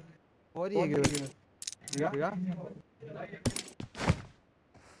 और ही है क्या?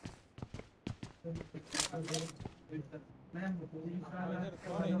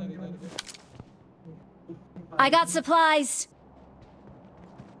 I got supplies.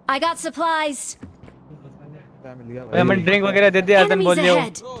 I got supplies. मिल गया भाई मन ड्रिंक वगैरह दे दे। आदन बोल Enemies लियो।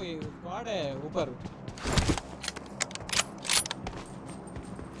 ahead. ब्रो ये स्क्वाड है ऊपर।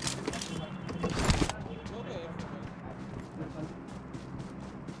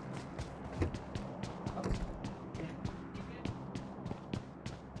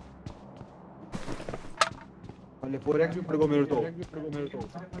 4x भी पड़ गो मेरे तो।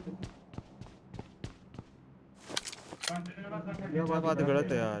 ये बात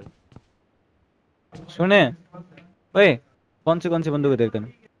गलत है यार। सुने ओए, कौन सी बंदूक है तेरे कन?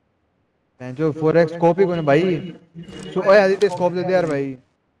 जो 4x स्कोप ही कौन भाई? ओए आदित्य स्कोप दे दे यार भाई।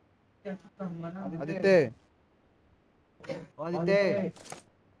 आदित्य आदित्य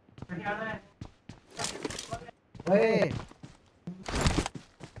ओए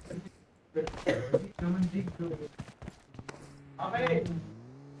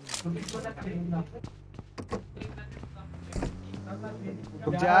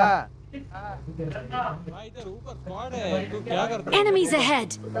रुक जा। भाई इधर ऊपर स्क्वाड है, तू क्या कर रहा है? Enemies ahead!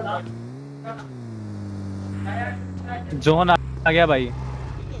 जोन आ गया भाई,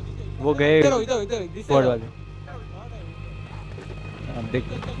 वो गए इधर इधर इधर स्क्वाड वाले। अब देख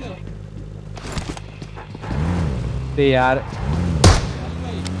ते यार,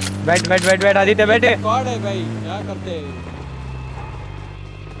 बैठ आदित्य बैठ। स्क्वाड है भाई, क्या करते हैं?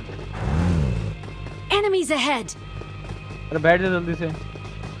 Enemies ahead! अरे बैठ जा जल्दी से।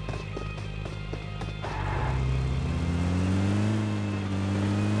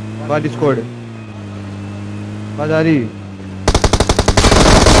 बाद स्क्वाड बाजारी।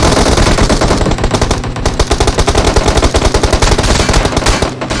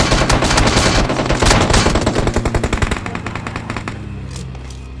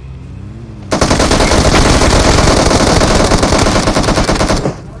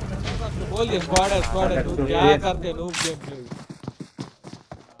 बोलिए स्क्वाड है, तू क्या करते नूब गेम प्ले?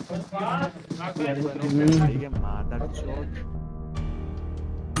 मादर चोद।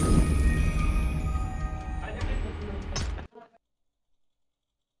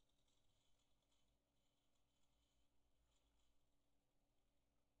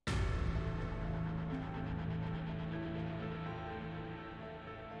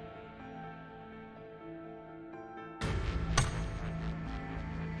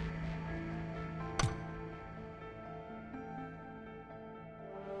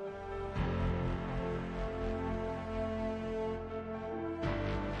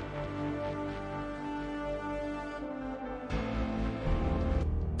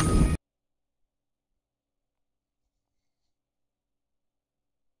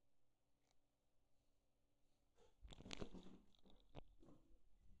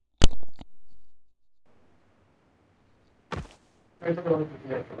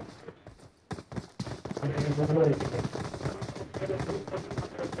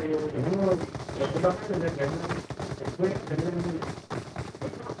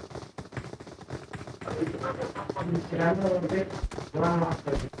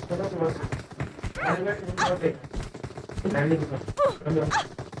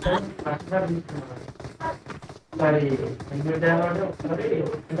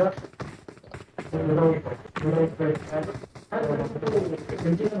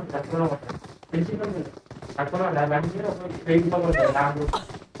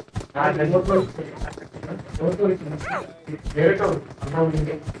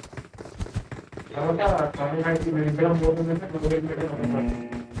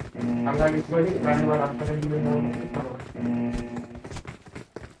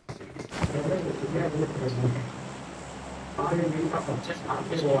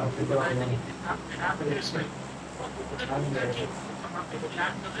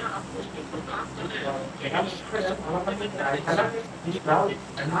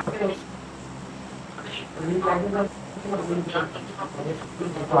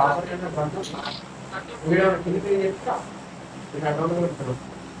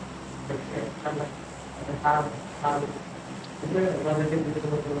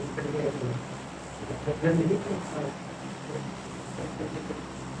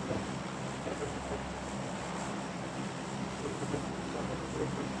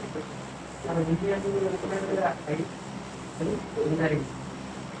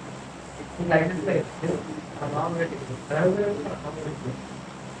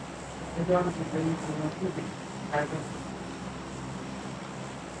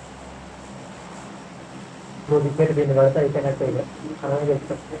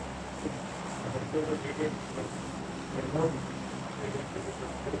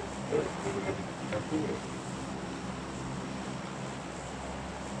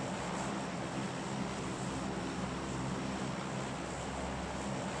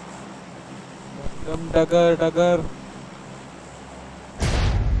 डगर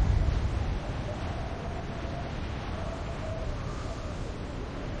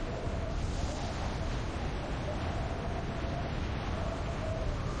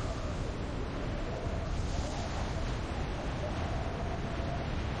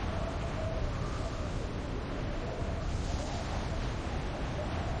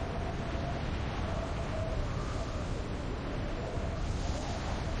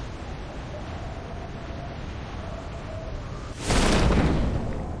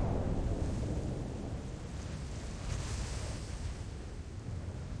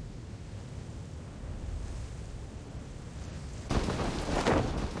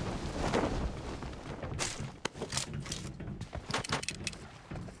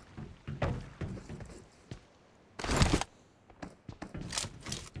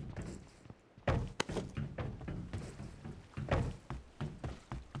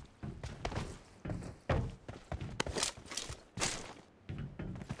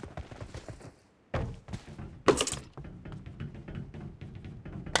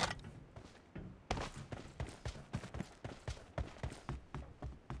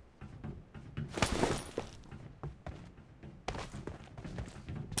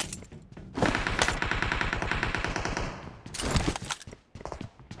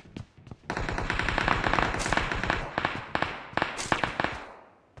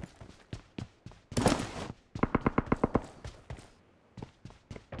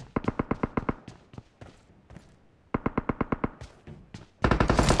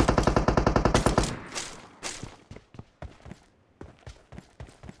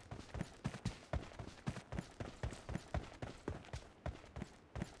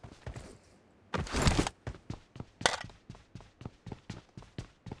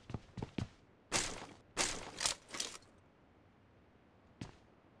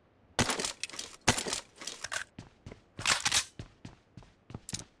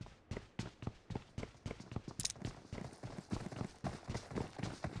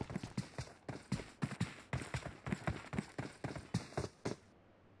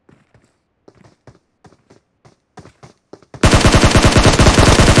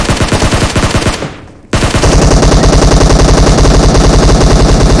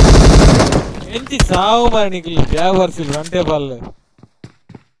जी साव मार निकली क्या वर्षिल घंटे पाल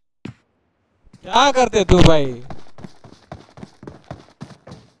क्या करते तू भाई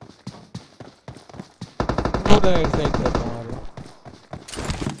पूरा एक्साइट है तुम्हारे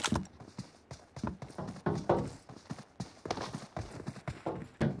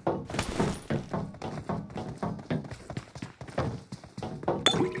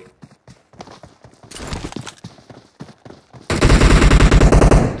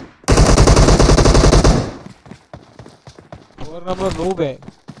फोर नंबर नूब है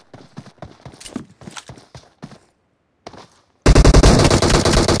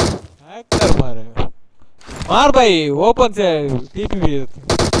हैकर मारे मार भाई ओपन से टीपी भी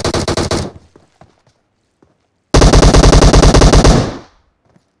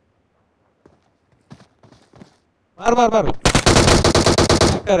मार मार मार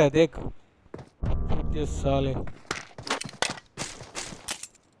हैकर है देख ये साले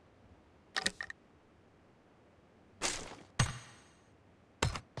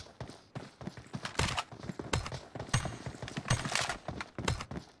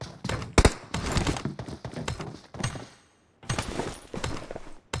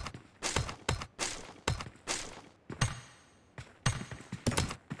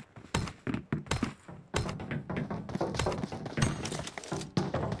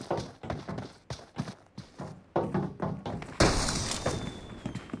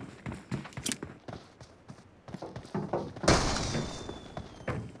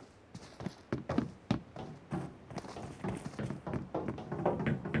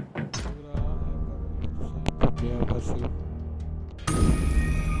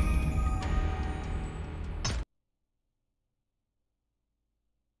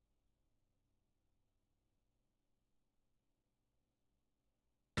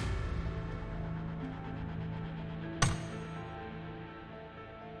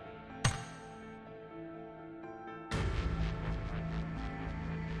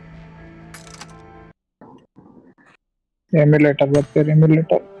एमुलेटर बच्चे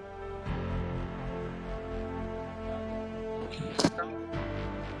एमुलेटर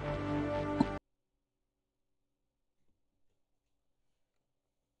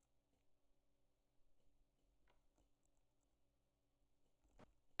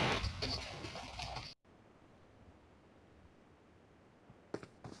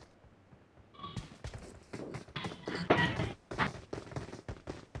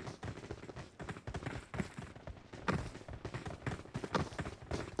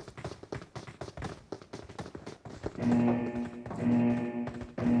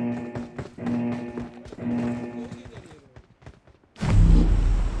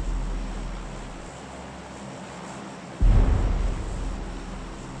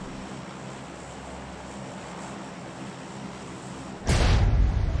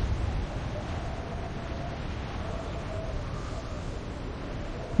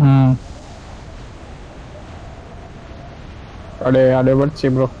अरे बच्चे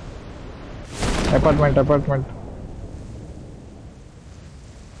bro apartment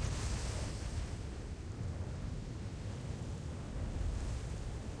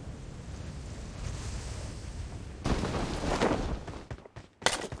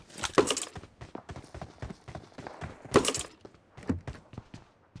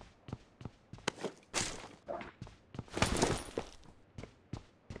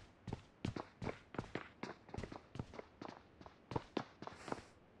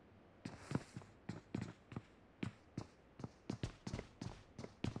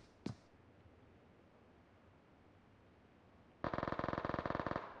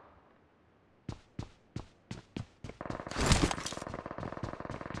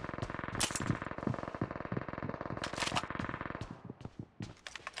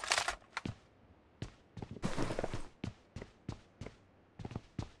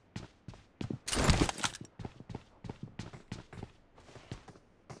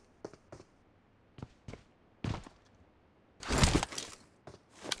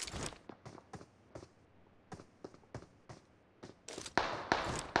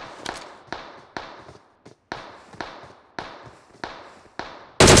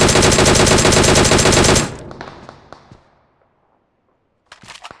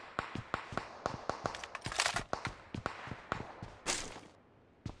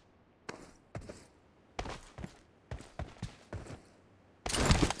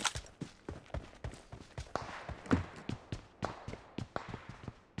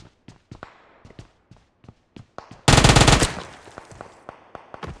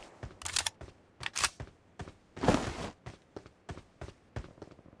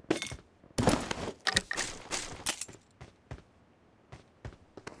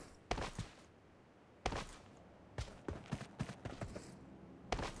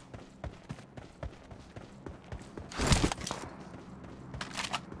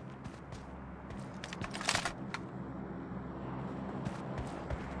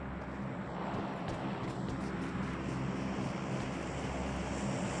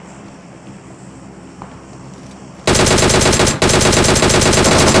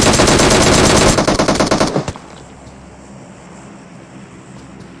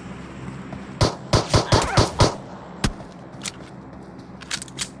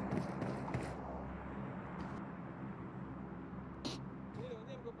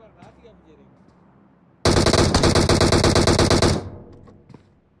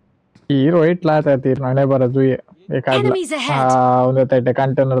hero wait lata tir nane bara tuye ekadla Enemies ahead. unde taite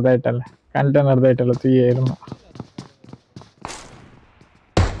container daitala tuye irna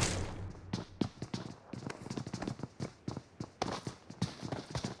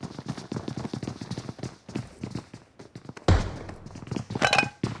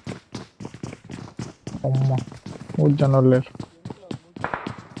amma ujjanoller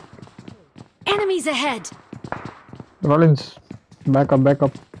Enemies ahead. Rollins back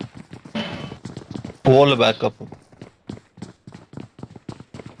up Wall backup.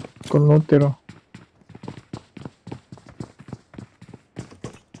 ಕೊಲ್ಲುತ್ತಿರೋ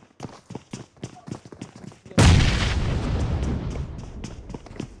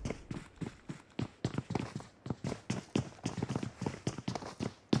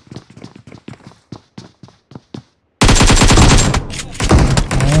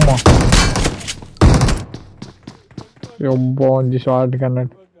ಯೊಬ್ಬ ಒಂಜಿ ಶಾರ್ಟ್ ಕನ್ನಡ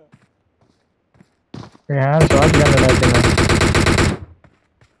ಶಾರ್ಟ್ ಕನ್ನಡ ಹಾಕಿನ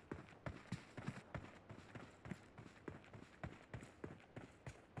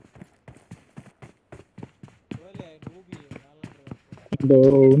ಇದು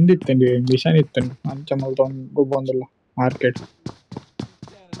ఉండిత్తండి machine ఇత్తండి మంచి మళ్ళీ గుబ్బందుల్లో market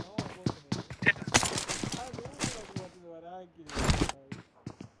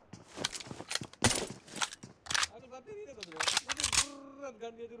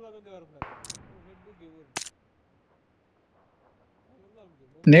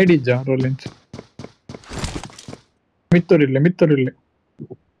ನೇಡಿಜ್ಜ Rollins ಮಿತ್ತೂರಿಲ್ಲೆ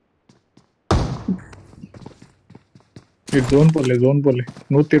ಇದು zone ಪೊಲ್ಲೆ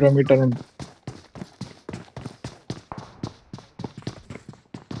 120 metre ಉಂಟು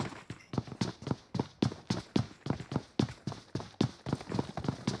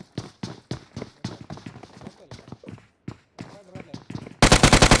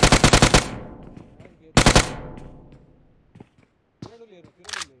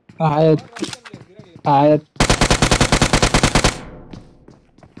ಆಯತ್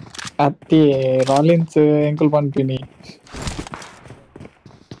ಅತ್ತಿ Rollins ಎಂಕಲ್ ಪನ್ಪಿನಿ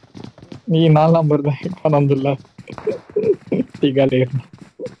ಈ 4 number ಪನೊಂದುಲ್ಲ ತಿಗಲೇರ್ನ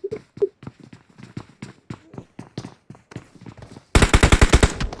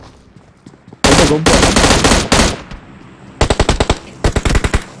ಗೊಬ್ಬ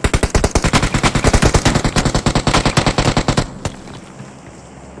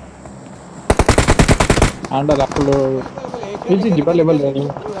under అప్పుడు పిలిచింది బల్లే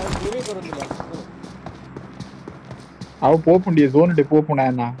అవు పోపుండి జోన్ ఉంటే పోపుండి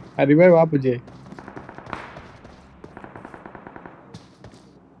ఆయన revive ఆపుజే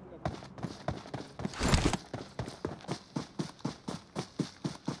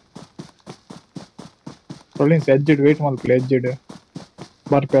Rollins edged wait malpule edged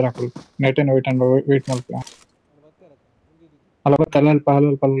barpera akul neten wait malpule ala talal pal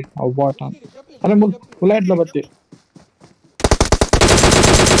aw bota ale bullet la batti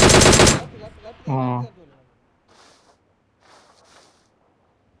ha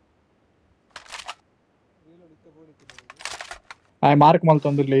ay mark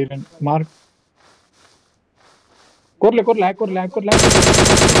maltondille iren mark korle hack korle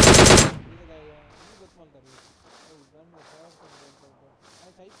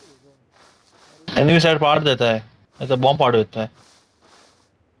enemy side फाड़ देता है, ऐसा bomb फाड़ देता है।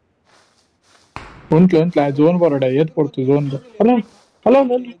 उनके zone बरड़ा ये पड़ती जोन हेलो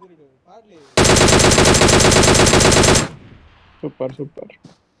सुपर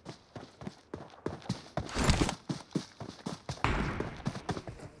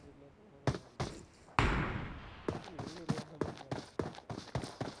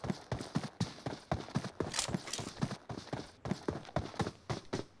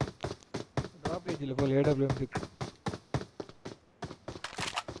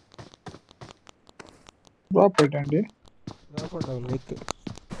ड्रॉप పెట్టండి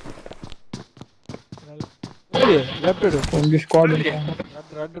లెఫ్ట్ ఉంది స్క్వాడ్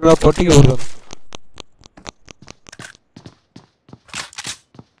రెడ్ డ్రాప్ పొట్టికి పోదాం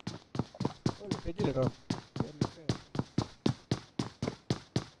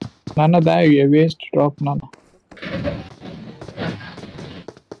నాన్న దాయి వేస్ట్ డ్రాప్ నాన్న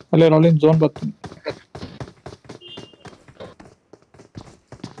అలే రోలింగ్ జోన్ బతుంది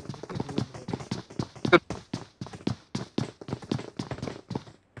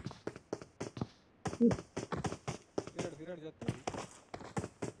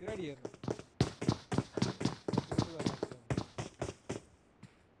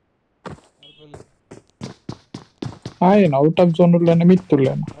ఆయన అవుట్ ఆఫ్ జోన్ లోనే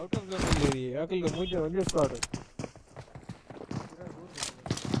మిత్తులేను అవుట్ ఆఫ్ జోన్ లేదు యాకల్ ముజే వంజే స్క్వాడ్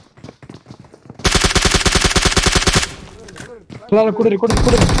ಅಲ್ಲ ಕುಡ್ರಿ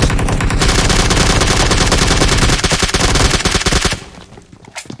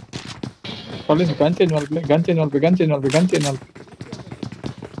Police gun change malpe.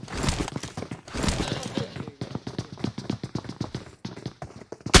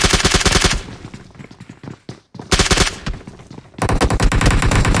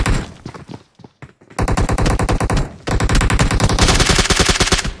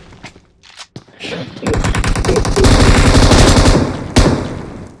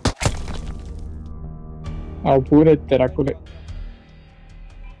 पूरे तेरा कुले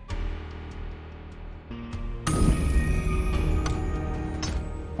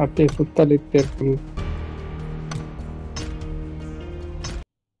ಅತ್ತೆ ಸುತ್ತಲಿತ್ತಿರ್ತೀವಿ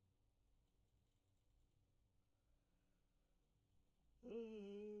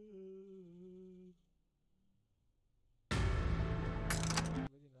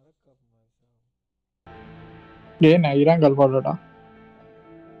ಏನ ಇರಂಗಲ್ ಬಾಡೋಡ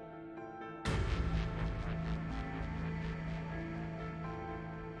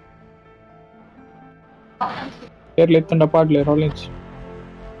ಏರ್ಲೆತ್ತಂಡ ಪಾಡ್ಲೆ ರೋಲಿಂಚ್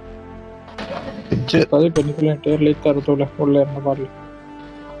Tadi penicillin liittää tuolle ulleerna varille.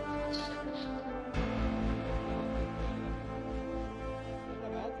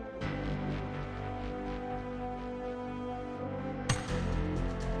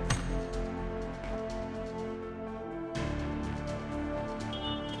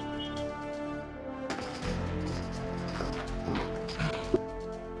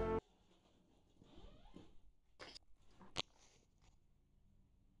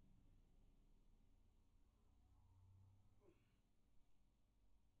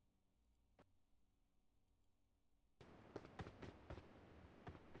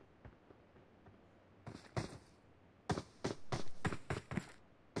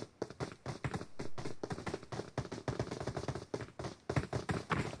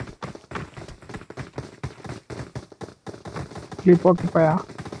 Sleep occupy.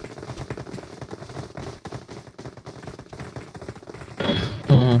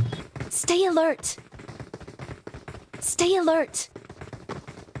 Stay alert. Stay alert.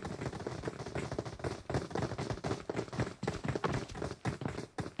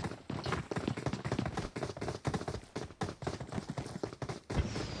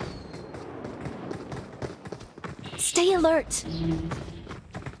 Stay alert.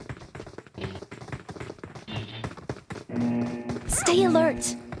 Stay alert.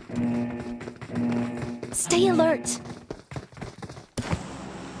 Stay alert.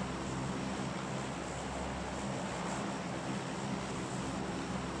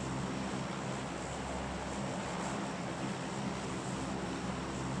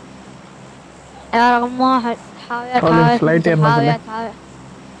 يا رقم واحد حاويات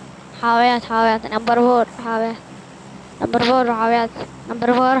نمبر فور حاويات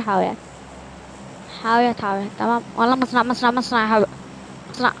نمبر فور حاويات تمام والله مصنع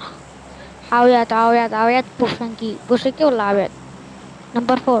حاويات بوشنكي ولا عبيد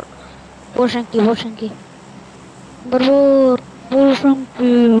نمبر فور بوشنكي نمبر فور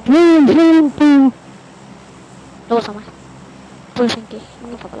بوشنكي لو سمحت بوشنكي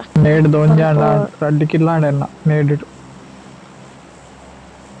من فضلك नेड दोन जाना रेड किला नेना नेड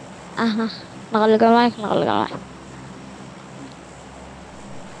اها نغلق المايك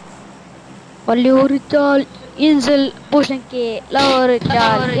واللي هو رجال ينزل بوشنكي لا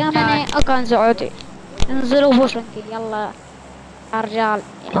رجال يمني أكان سعودي انزلوا بوشنكي يلا يا رجال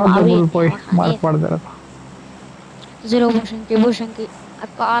انزلوا بوشنكي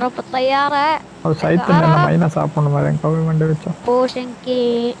اكو عرب الطيارة और साइड पे ना माइना सापन मारें कभी Monday beach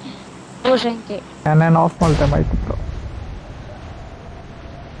بوشنكي N of मलते mic तो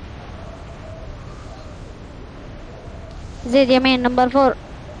زيد يمين نمبر فور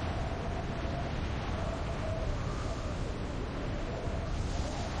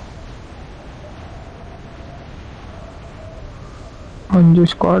अंजू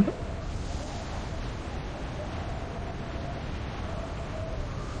स्क्वाड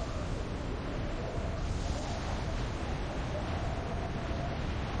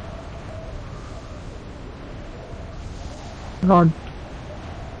Rod.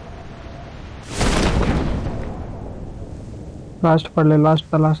 Last पढ़ ले last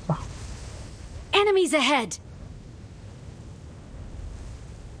था Enemies ahead.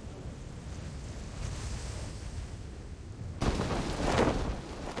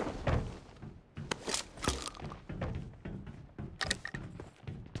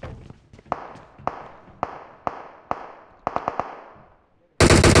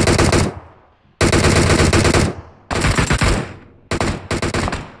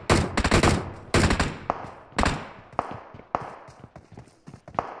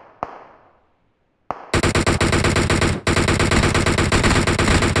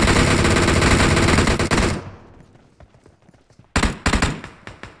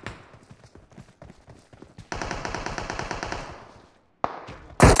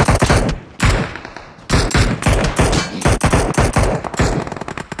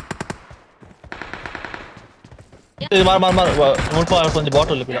 मार मार मार नोट पर కొంచెం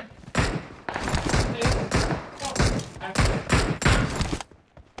బాటిల్ ఇక్కడ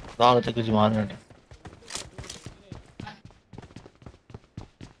दाल तक कुछ मारने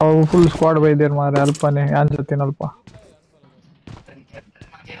फुल स्क्वाड भाई इधर मारे अल्पा ने यहाँ जाते न अल्पा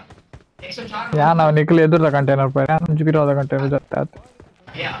यहाँ ना निकले इधर का कंटेनर पर यहाँ मुझे भी रहा कंटेनर जाते आते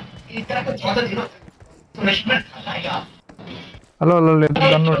हेलो हेलो ले तो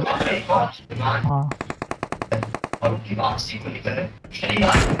गन हाँ ना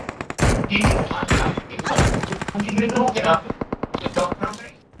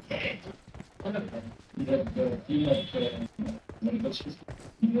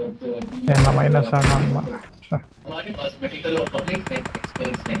माइनस है ना हमारे पास मेडिकल और पब्लिक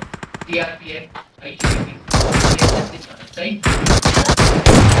एक्सपीरियंस है टीआरपीएफ आईटीबीपी सही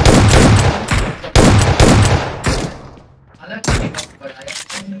हालांकि बढ़ाया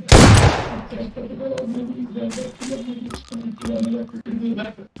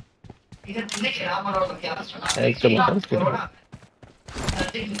इधर तूने खराब और क्या सुना एक तो बता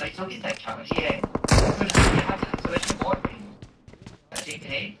पैसों की संख्या बढ़ी है यहाँ से बहुत ठीक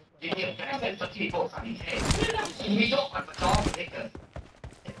है जिनके पैसे सच्ची बहुत सारी है उम्मीदों और बचाव को लेकर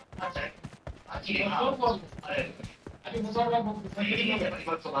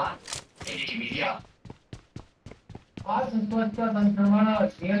मीडिया आज स्वास्थ्य संक्रमण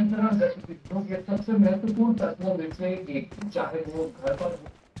नियंत्रण गतिविधियों के सबसे महत्वपूर्ण तत्वों में से एक चाहे वो घर पर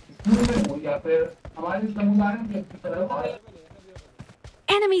स्कूल में हो या फिर हमारे समुदाय के तरफ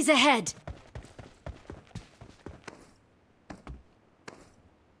Enemies ahead!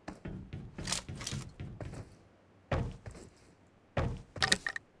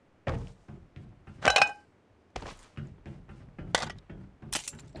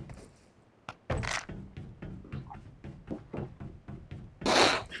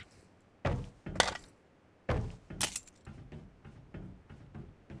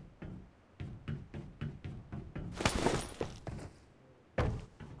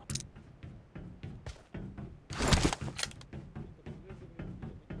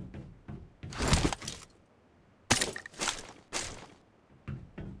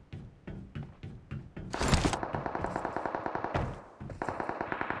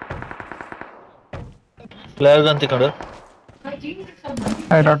 प्लेयर गन तिकड़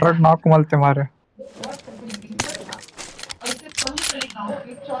ऐसा ट्रक नाक मलते मारे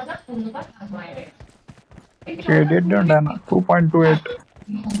डेड डंडा ना 2.28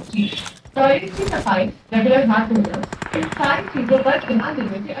 टॉयलेट की सफाई रेगुलर हाथ धोना इन सारी चीजों पर ध्यान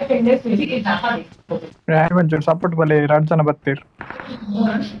देने से अटेंडेंस में भी इजाफा देखा मैं जो सपोर्ट वाले राजन बत्तीर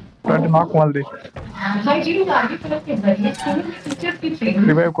ट्रक नाक मल दे हाइजीन गाड़ी क्लब के जरिए स्कूल में टीचर्स की ट्रेनिंग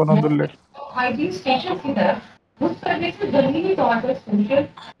रिवाइव कोन दुल्ले हाइजीन स्टेशन की तरफ उस करने से जमीनी तौर पर सोशल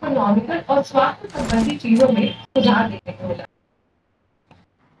इकोनॉमिकल और स्वास्थ्य संबंधी चीजों में सुधार देखने को मिला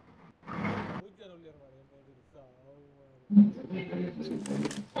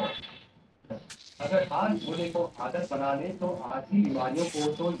अगर आज बुरे को आदत बना ले तो आज ही बीमारियों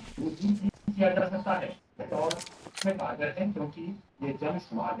को तो यूं ही किया जा सकता है और इसमें कारगर है क्योंकि ये जंग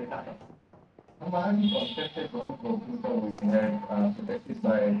मार देता है हमारा भी कॉन्सेप्ट है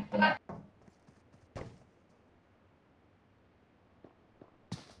पेस्टिसाइड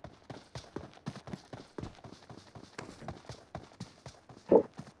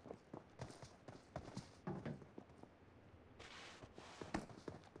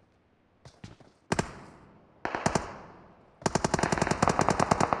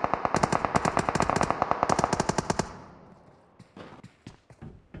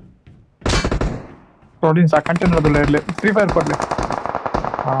प्रोटीन सा कंटेनर दुल्ले ले फ्री फायर कर ले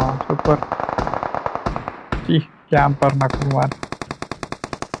हां सुपर की कैंपर ना कुमार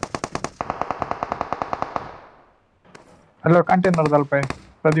हेलो कंटेनर दल पे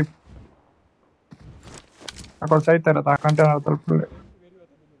प्रदीप अगर सही तरह था कंटेनर दल पे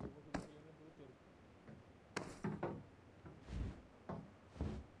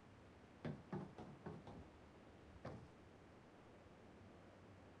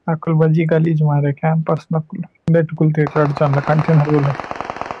अकुल बजी गलीज मारे कैंपर्स नकुल नेट कुल थे ट्रड चंद कंटेनर दुल्ले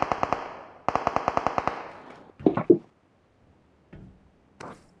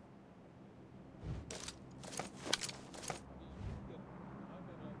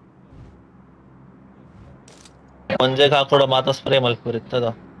ಮಂಜೆ ಹಾಕೊಡ ಮಾತಾ ಸ್ಪ್ರೇ ಮಲ್ಕೂರಿತ್ತದ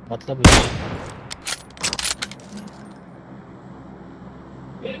मतलब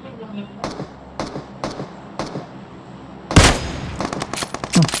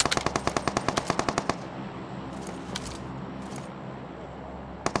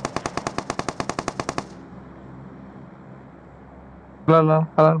ला ला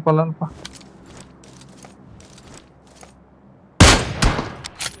पलन पलन पा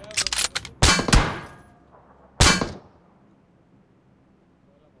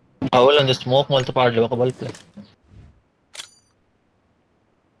ಅವಳೊಂದು ಸ್ಮೋಕ್ ಮಲ್ತು ಪಾಡ್ಲಿ ఒక ಬಲ್ಪ್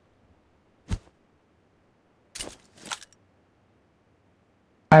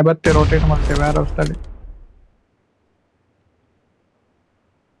ಬತ್ತೆ ರೋಟೇಟ್ ಮಾಡ್ತೇವೆ ಬೇರೆ ಹೊಸ್ತಲ್ಲಿ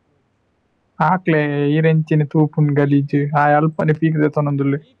ಹಾಕ್ಲೆ ಈ ರೆಂಚಿನ ತೂಪುನ್ ಗಲೀಜು ಆ ಅಲ್ಪನೆ ಪೀಕ್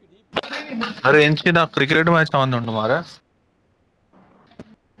ದೇತೊಂದುಲ್ಲೆ ಅರೆ ಎಂಚಿನ ಕ್ರಿಕೆಟ್ ಮ್ಯಾಚ್ ಅವನುಂಡು ಮಾರ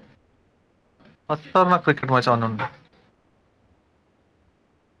ಹತ್ತಾರ್ನ ಕ್ರಿಕೆಟ್ ಮ್ಯಾಚ್ ಅವನುಂಡು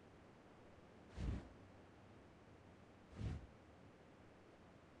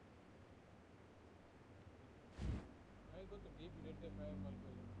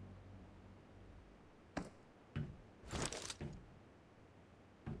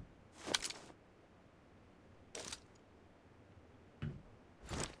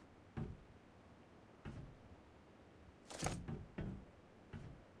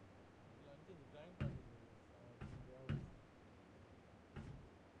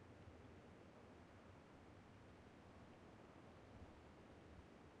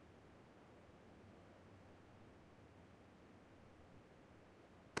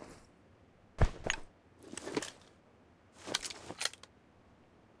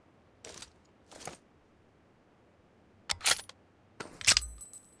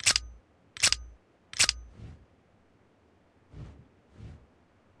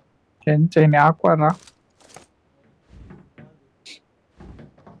ಚೆಂಚೈನೆ ಹಾಕುವಾರ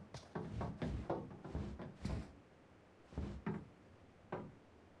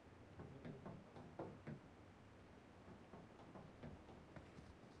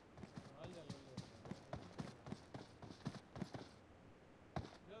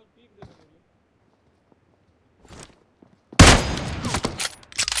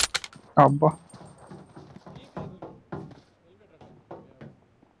ಅಬ್ಬಾ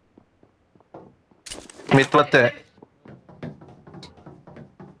ಮಿತ್ವತ್ತೆ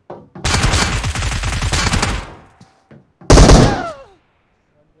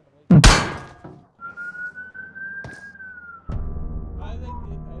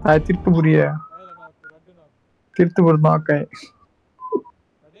ತಿರ್ತುಪುರಿಯ ತಿರ್ತುಪುರದ ನಾಕಾಯ್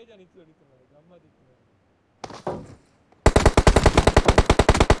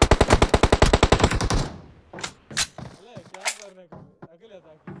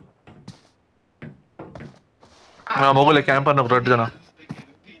ಮೊಬೈಲ್ ಕ್ಯಾಂಪರ್ ರೆಡ್ ಜನ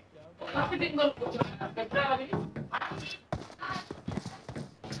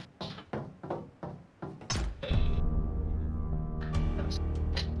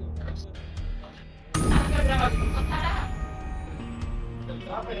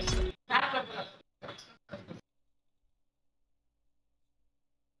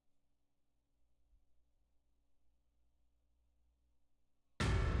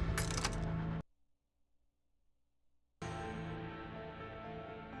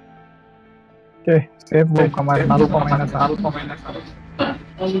ओके सेफ बुक हमारे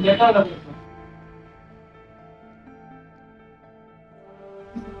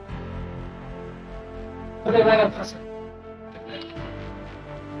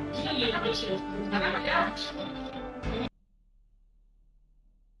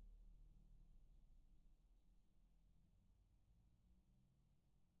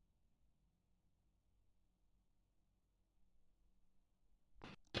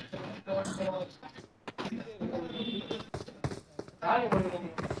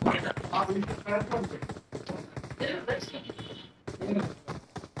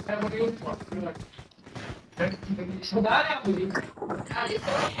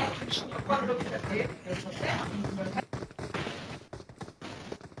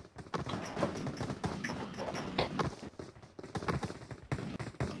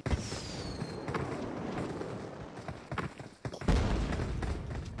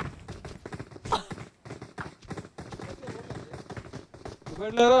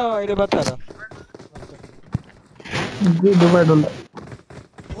 4 ಐಡಿಯಾ ಬರ್ತಾರಾ दुबई डॉलर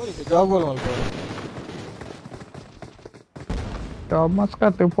जॉब बोल मालको जॉब मस्त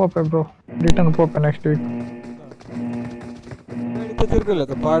करते पॉप है ब्रो रिटर्न पॉप है नेक्स्ट वीक इथे तिरकले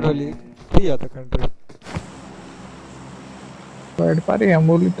तो पाडवली फ्री आता कंट्री वाइड पारी है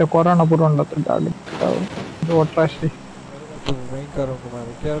बोली तो कोरोना पूरा ना तो डाली जो ट्रस्ट भयंकर हो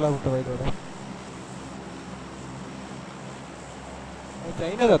तुम्हारे केरला उठ भाई थोड़ा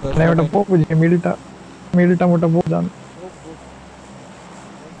चाइना जाता नहीं बेटा पॉप जी मिलता मोटा बहुत जान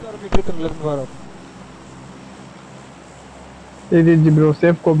ये जी ब्रो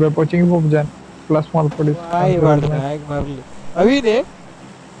सेफ को बे पोचिंग पॉप जान प्लस माल पड़ी आई मारली अभी ने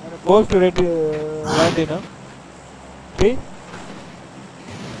अरे पोस्ट रेट वांटे ना ठीक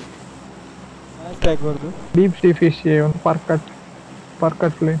हैशटैग कर दो डीप सी फिश ये उन पार्कट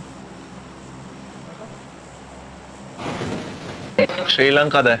प्लेन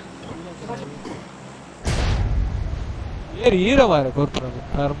श्रीलंका दे ये हीरो मारे कोर्पोरेट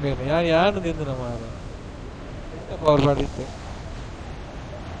फार्म में यार दिन ना मारे इतना पावर बाडिते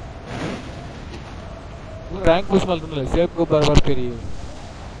वो रैंक पुश मालूम सेफ को बार पेरी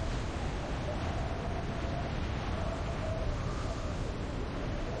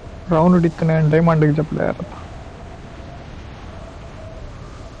రౌండ్ ఇత్తనే డైమండ్కి చెప్పలేరు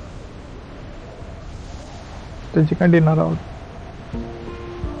chicken dinner out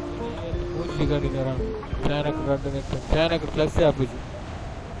chicken dinner China का चाइना का प्लस से आप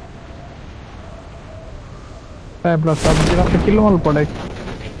प्लस आप जिरा से किलो माल पड़े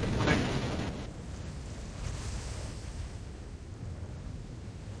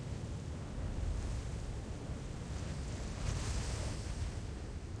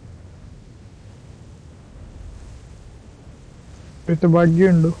itu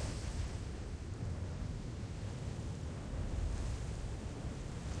bagian do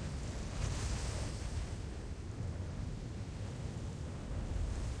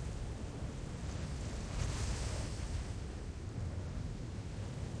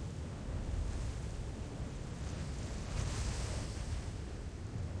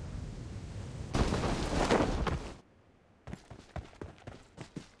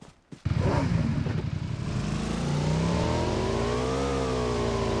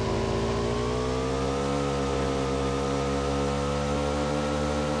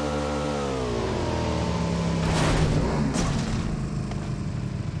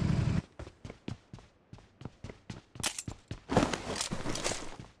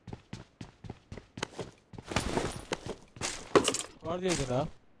और दे देना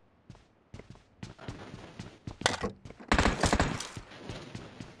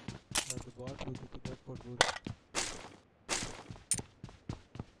बहुत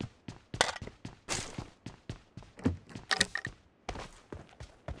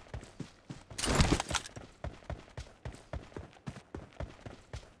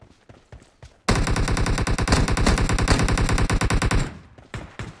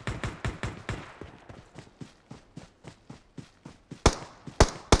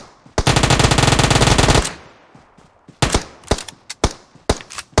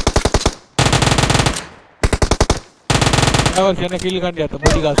और सेना किल कर दिया तो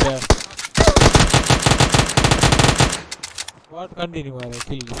बड़ी गाल से व्हाट कंटिन्यू मारे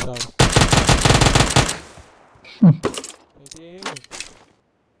किल साहब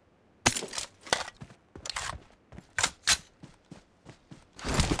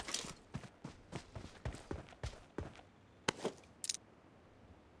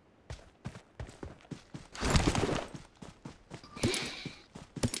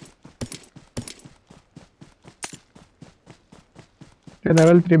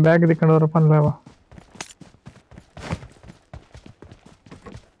level 3 bag ಇಟ್ಕೊಂಡವರಪ್ಪ ಅನ್ಲವ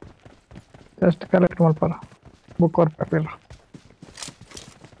just collect ಮಾಡ್ಪಾರ book ಅವ್ರ ಪೇಪರ್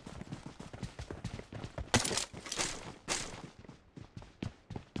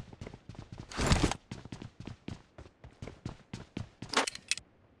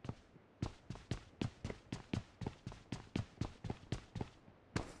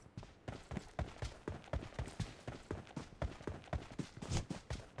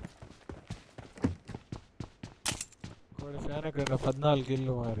सेना का 14 किल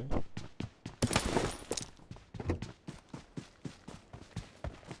मारे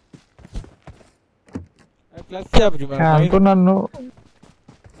प्लस से आप जुमा तो नन्नु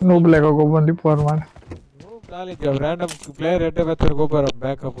नूब लेगा को बंदी फोर मार नूब डाले जब रैंडम प्लेयर रेड पे तेरे को पर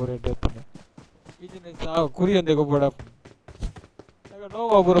बैकअप हो रेड है इजने सा कुरियन देखो बड़ा अगर नो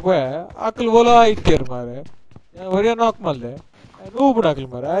बाबू रे अकल बोला इत्तेर मारे या वरिया नॉक मल्ले नूब डाकल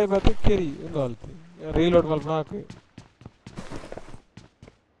मारे आई बात केरी इंगोलती रीलोड मल नाक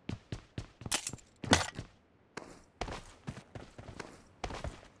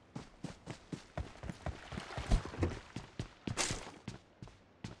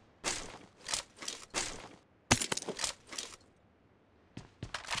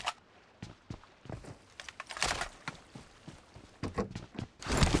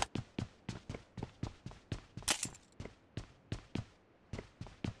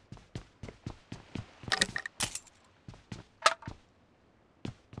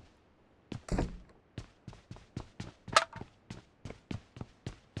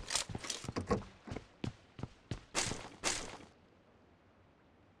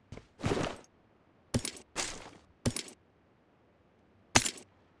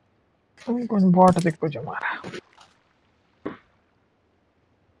कौन बॉट देखो जो मारा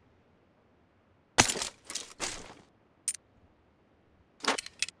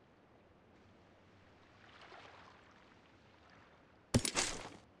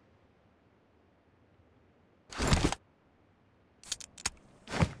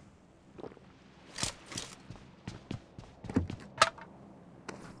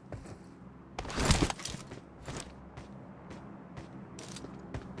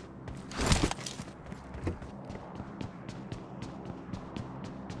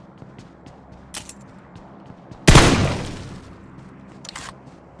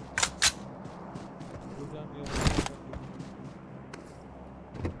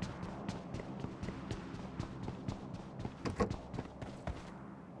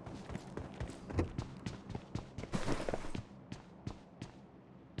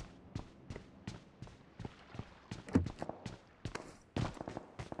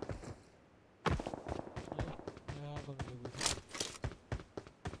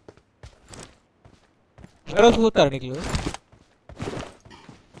वेरोस होता निकलो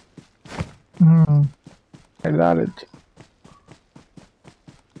Acknowledge.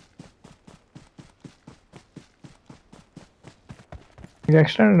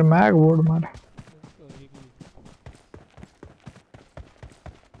 Extended mag board man.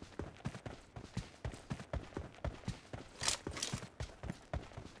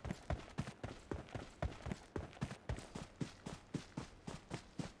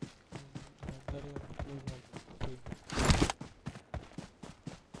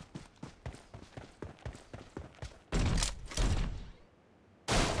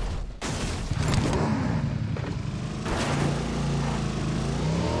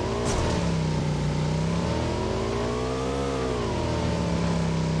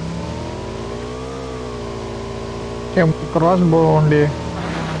 Crossbow only.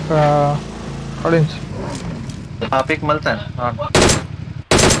 Orange. हाँ पिक मिलता है हाँ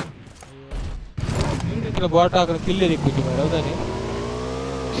इतना बॉट आकर किल ले कुछ मारा होता नहीं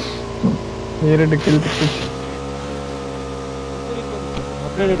ये रेड किल कुछ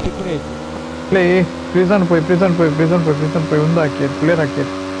अपडेट टिकने ले prison poi unda ke player ke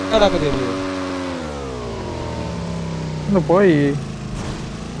kada ka de diyo no poi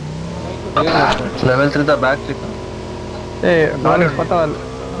level 3 दा बैक ट्रिक ए नॉलेज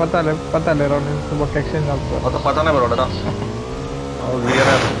पता ले रहा हूँ सुबह एक्सचेंज आपको वो तो पता नहीं बरोड़ा था और रियल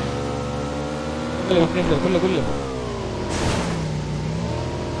है कुल्ले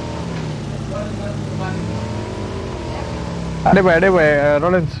अरे भाई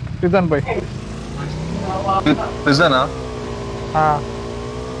रोलेंस प्रिजन भाई प्रिजन हाँ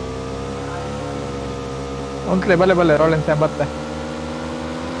उनके भले रोलेंस है बत्ता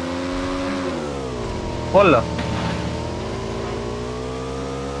बोल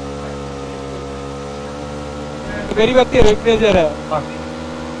मेरी बात है रिप्रेजर है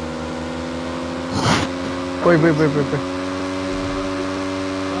कोई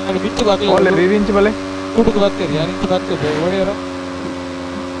अरे बिट्टू बात बोले रीरिंच बोले टूट की बात कर यार इनकी बात कर ओड़े यार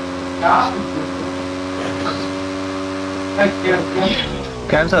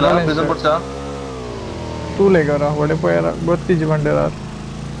कैंसर है प्रिजन पर सा तू लेगा रहा वड़े पे यार बहुत ही बंदे यार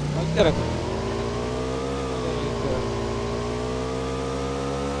अच्छा रखो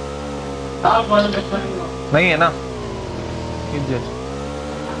नहीं है ना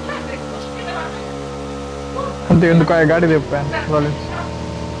ಒಂದು ಗಾಡಿ ದೇಪ್ಪ ರಾಲಿನ್ಸ್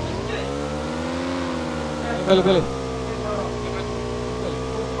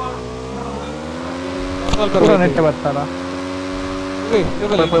ಪೂರ ನೆಟ್ಟೆ ಬರ್ತಾರ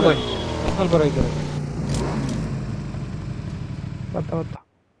ಬತ್ತ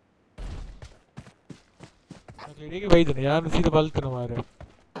ಬೈದನೆ ಯಾರು ಸೀದಾ ಬಲ್ತಾನ ಮಾರೆ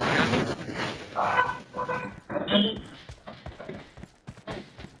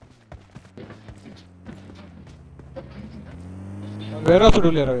वेरा सुडू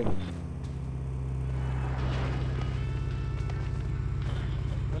ले रहा है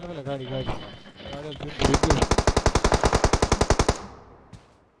वाला गाड़ी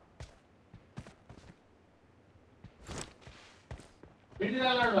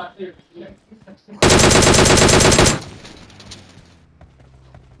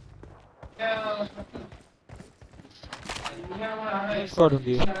स्क्वाड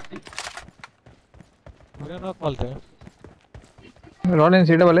होती है पूरा नॉक मारते हैं ರಾಲಿನ್ಸ್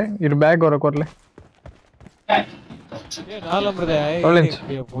ಇಡಬಲೆ ಇರ್ ಬ್ಯಾಗ್ ಹೊರ ಕೊರ್ಲೆ ಏ ನಾಲಂಬ್ರದೆ ರಾಲಿನ್ಸ್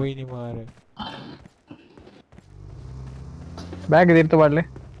ಹೋಯಿ ನಿ ಮಾರೆ ಬ್ಯಾಗ್ ಇರ್ತ ಬಾಡ್ಲೆ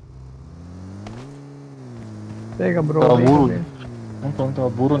ಬೇಗ ಬ್ರೋ ಬೂರು ಅಂತ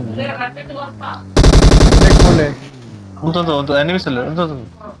ಬೂರು ಚೆಕ್ ಕೊಲೆ ಅಂತ ಎನಿಮೀಸ್ ಅಲ್ಲ ಅಂತ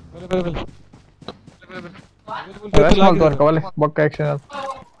ರೆಸ್ಪಾನ್ಸ್ ತೋರ್ಕ ಬಲೆ ಬೊಕ್ಕ ಆಕ್ಷನ್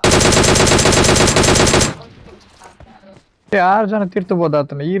यार जन तीर्थ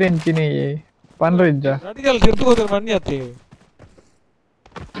बोदात ना ई रेंज की नहीं पन रिज्जा गाड़ी चल तीर्थ बोदर मन्नी आते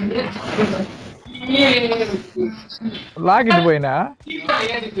लागिद बोइना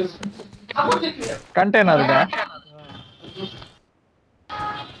कंटेनर दा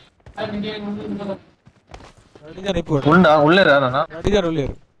गाड़ी जाने पड़ उल्ला उल्ले रहा ना गाड़ी जाने उल्ले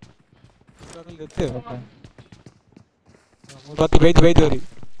गाड़ी देते हैं वो बात बैठ हो रही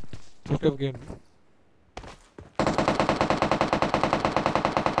टूटे गेम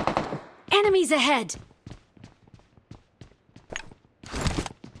Enemies ahead!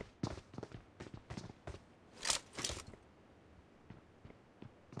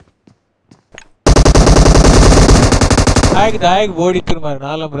 दायक बोर्ड इतना मार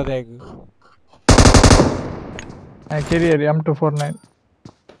नाला मर दायक carrier M249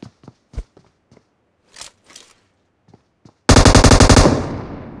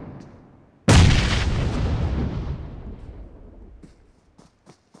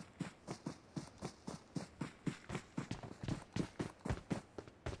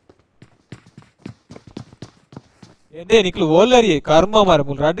 ಎಂದೇ ನಿಕ್ಲು ಓಲರಿ ಕರ್ಮ ಮಾರ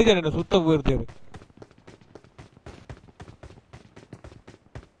ಮುಲ್ ರಡ್ಡು ಜನ ಸುತ್ತ ಹೋಗ್ತೇವೆ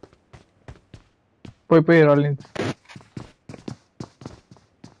போய் ராலின்ஸ்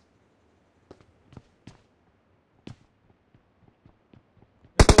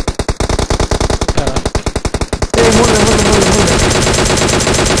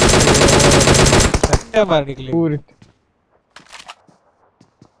मार निकले पूरी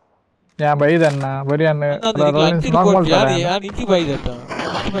यहाँ भाई दन्ना बड़ी अन्य रालिंस नॉर्मल यार यार इंची भाई देता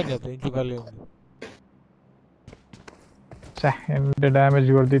इंची बन जाता इंची कर ले चा इनके डैमेज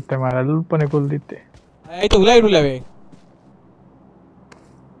कर देते मारा लूप ने खोल देते आई तो उलाई वे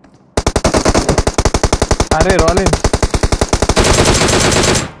अरे रालिंस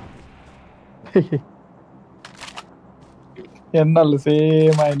ఎన్నాళ్ళు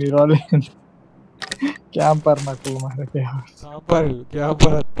సేమ్ ఆయన రాలిన్స్ ಕ್ಯಾಂಪರ್ ನಕಲ್ ಮಾರಕ್ಕೆ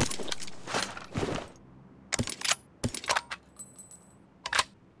ಕ್ಯಾಂಪರ್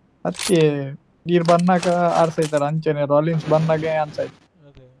ಅದಕ್ಕೆ ನೀರು ಬಂದಾಗ ಆರ್ಸೈತಾರೆ ಅಂಚೆನೆ ರಾಲಿನ್ಸ್ ಬಂದಾಗ ಅನ್ಸೈತೆ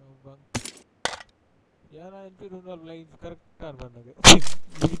ಅದೇ ಯಾರ ಅಂತಿರು ಲೈನ್ ಕರೆಕ್ಟ್ ಆರ್ ಬಂದಾಗ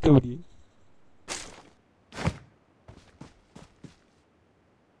ಬಿಗಿತೋಡಿ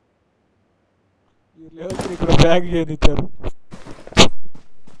ಈ ಲೆವೆಲ್ ಕೂಡ ಬ್ಯಾಗ್ ಏನಿತ್ತಾರು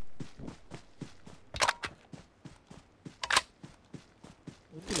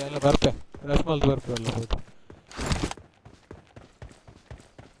ಎಲ್ಲ ಬರ್ಪೆ ರಸ್ಮಲ್ ಬರ್ಪೆ ಎಲ್ಲ ಹೋಯ್ತು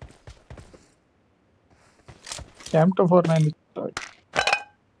ಕ್ಯಾಂಪ್ ಟು 49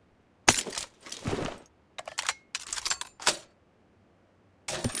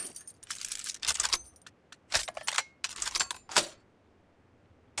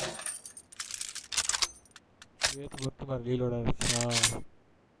 ये तो बहुत तुम्हारे रीलोड है हाँ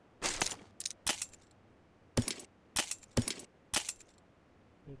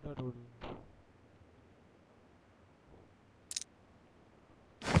इतना टूट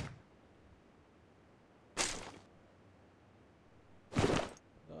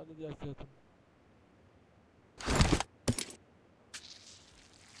दादी जाते हैं तुम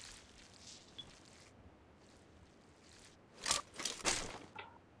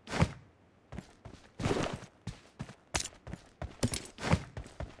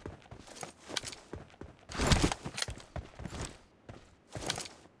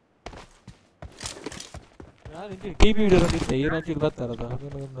यार इनकी टीवी वीडियो बनती है ये ना चीज बात कर रहा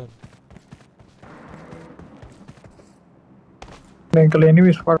था मैं कल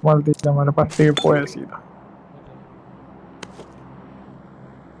एनिमी स्पॉट मार दी हमारे पास से पोया सीधा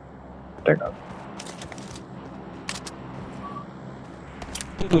टेक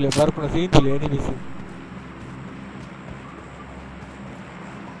तुले बार पर सीन तुले एनिमी से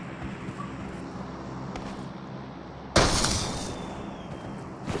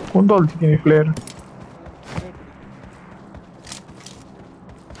कौन डालती थी फ्लेयर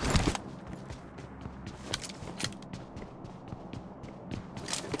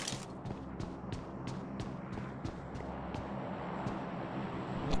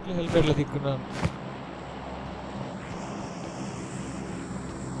हेल्मेट ला दिक्कुना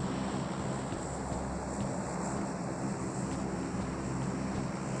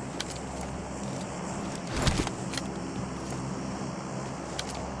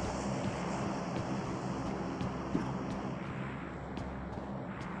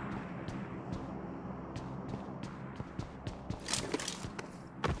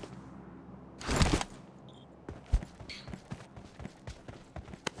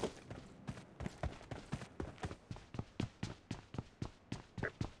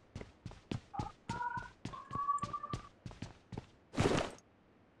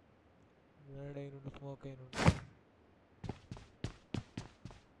स्मोक है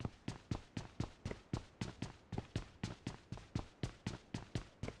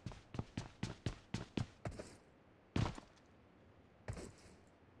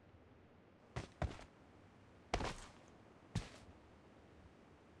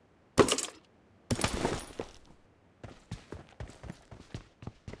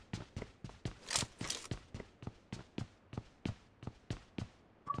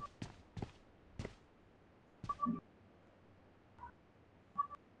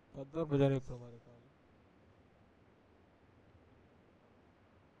पद्दर बजाने पर हमारे पास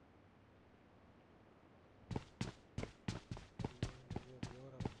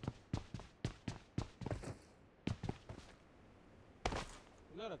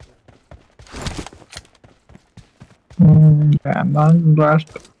ನಾನು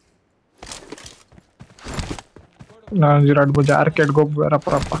ಲಾಸ್ಟ್ ನಾನು ಜಿರಾಡ್ ಬುಜ ಆರ್ಕೇಡ್ ಗೊಬ್ಬರ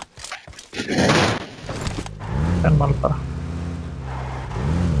ಪರಪ್ಪ ಏನ್ ಮಾಡ್ತಾರ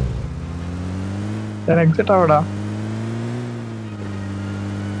ಏನ್ ಎಕ್ಸಿಟ್ ಆವಡ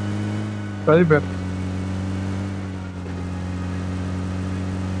Cyber.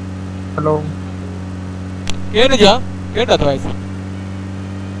 Hello. ಕೇಳಿದ್ಯಾ ಕೇಳ್ದ ವಾಯ್ಸ್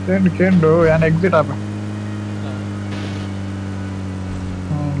ಕೇಂಡು ಏನು ಎಕ್ಸಿಟ್ ಆಗ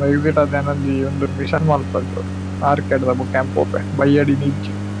ಎಕ್ಸಿಟ್ ಆದೇನಲ್ಲಿ ಒಂದು ಮಿಷನ್ ಮಾಡ್ಕೊಂಡು ಆರ್ಕೆಡ್ದ ಕ್ಯಾಂಪ್ ಹೋಪೆ ಬೈಯಡಿ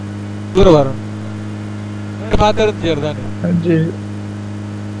ನಿಂಚಿ ದೂರ ಬರ ಮಾತಾಡ್ತಿರ್ದಾನೆ ಅಜ್ಜಿ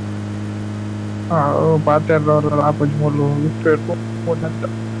ಪಾತ್ಯಾರವ್ರ ಆಪಜ್ ಮೂಲು ಇಟ್ಟು ಮೂಡಂತ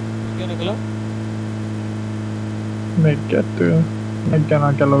ಏನಕ್ಕಲ್ಲ ಮೆಕ್ಕೆತ್ತು ಮೆಕ್ಕೆನ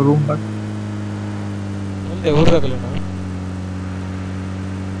ಕೆಲವು ರೂಮ್ದಾಗ ಒಂದೇ ಊರಾಗಲ್ಲ ನಾವು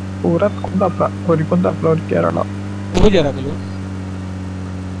ಊರತ್ ಕುಂದಾಪುರ ಅವ್ರಿಗೆ ಕುಂದಾಪುರ ಅವ್ರಿಗೆ ಕೇರಳ ಪೂಜಾರಾಗಲು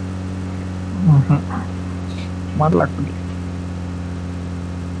ಮಾಡ್ಲಾಕ್ತದೆ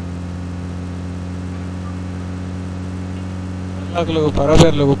लोग बराबर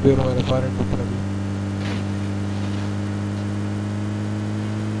लोग पेर मारे फॉरेन ऊपर भी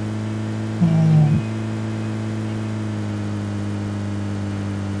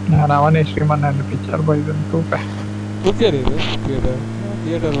ನಾನು ಅವನೇ ಶ್ರೀಮನ್ ನನ್ನ ಪಿಕ್ಚರ್ ಬೈದನ್ ತೂಕ ಪಿಕ್ಚರ್ ಇದೆ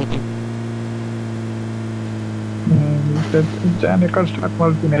ಥಿಯೇಟರ್ ಹೋಗಿ ಜಾನೆ ಸ್ಟಾರ್ಟ್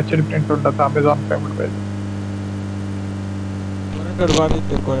ಮಾಡ್ತೀನಿ HD ಪ್ರಿಂಟ್ ಉಂಟು ಅಮೆಜಾನ್ ಪೇಮೆಂಟ್ ಬೈದು ಹೊರಗಡೆ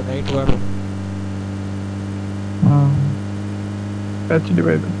ಮಾಡಿದ್ದೆ ನೈಟ್ ವಾರ HD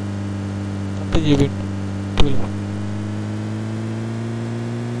ಬೈದು ಅಂತ GB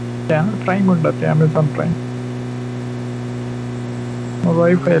prime ಉಂಟತ್ತೆ Amazon prime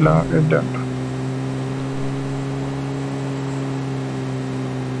wifi ಎಲ್ಲ ಇದೆ ಉಂಟು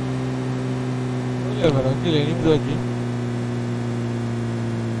ನಿಮ್ದು ಅಜ್ಜಿ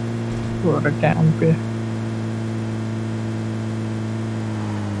ಕ್ಯಾಂಪೇ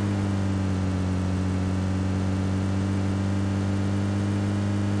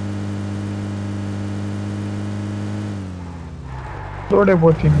తోడే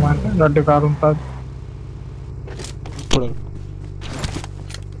పోతుంది అంటే రెడ్ కారు ఉంటుంది ఇప్పుడు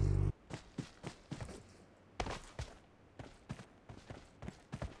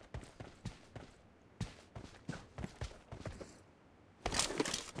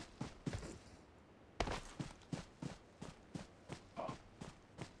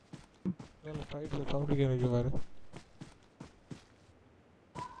फाइट साउंड के नहीं मारे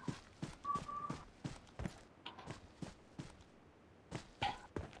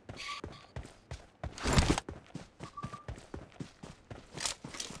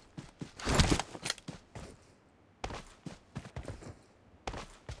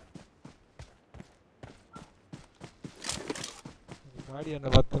गाड़ी है ना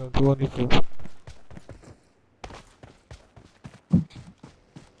बात करना 214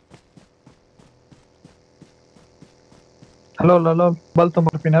 ಹಲೋ ಹಲೋ ಬಲ್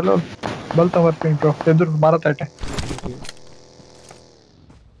ತೊಂಬರ್ತೀನಿ ಹಲೋ ಬಲ್ ತೊಂಬರ್ತೀನಿ ಬ್ರೋ ಎದುರು ಮಾರತೈಟೆ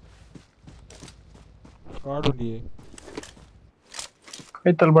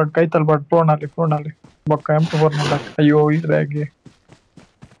ಕೈ ತಲ್ಬಾಡ್ ಫೋನಲ್ಲಿ ಬೊಕ್ಕ ಎಂಟು ಬರ್ನಲ್ಲ ಅಯ್ಯೋ ಇದ್ರಾಗಿ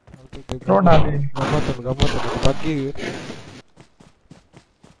ಫೋನಲ್ಲಿ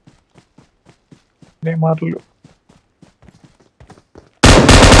ಮಾರ್ಲು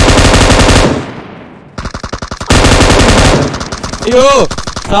अयो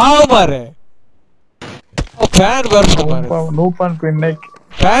साव मारे ओ फैन वर्क मारे नूपन पिन्ने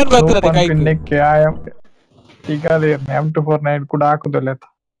फैन वर्क रहा कई पिन्ने क्या है टीका ले M249 ಕೂಡ ಹಾಕುದಲ್ಲ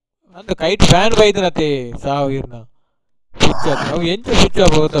ಅಂತ ಕೈಟ್ ಫ್ಯಾನ್ ಬೈದನತೆ ಸಾವ್ ಇರ್ನ ಸ್ವಿಚ್ ಆಫ್ ಅವು ಎಂತ ಸ್ವಿಚ್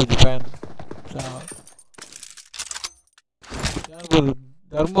ಆಫ್ ಹೋಗ್ತಾವ್ ಫ್ಯಾನ್ ಸಾವ್ ಯಾರು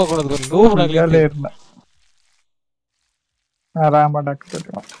ಧರ್ಮ ಕೊಡೋದು ನೋವು ನಗಲಿ ಇರ್ನ ಆರಾಮ ಡಾಕ್ಟರ್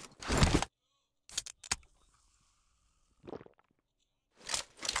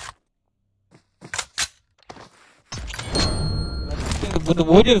ಮುಂದೆ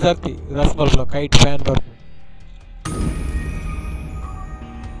ಮೂಜಿನ ಸರ್ತಿ ರಸ್ಮಲ್ ಕೈಟ್ ಫ್ಯಾನ್ ಬರ್ತು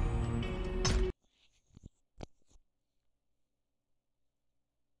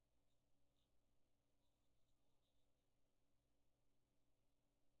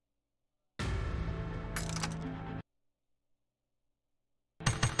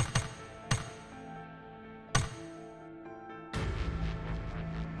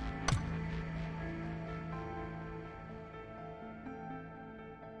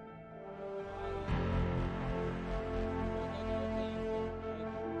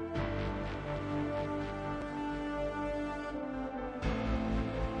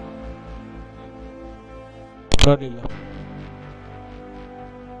ನೋಡಿಲ್ಲ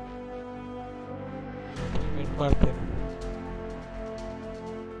ಮಾಡ್ತೇನೆ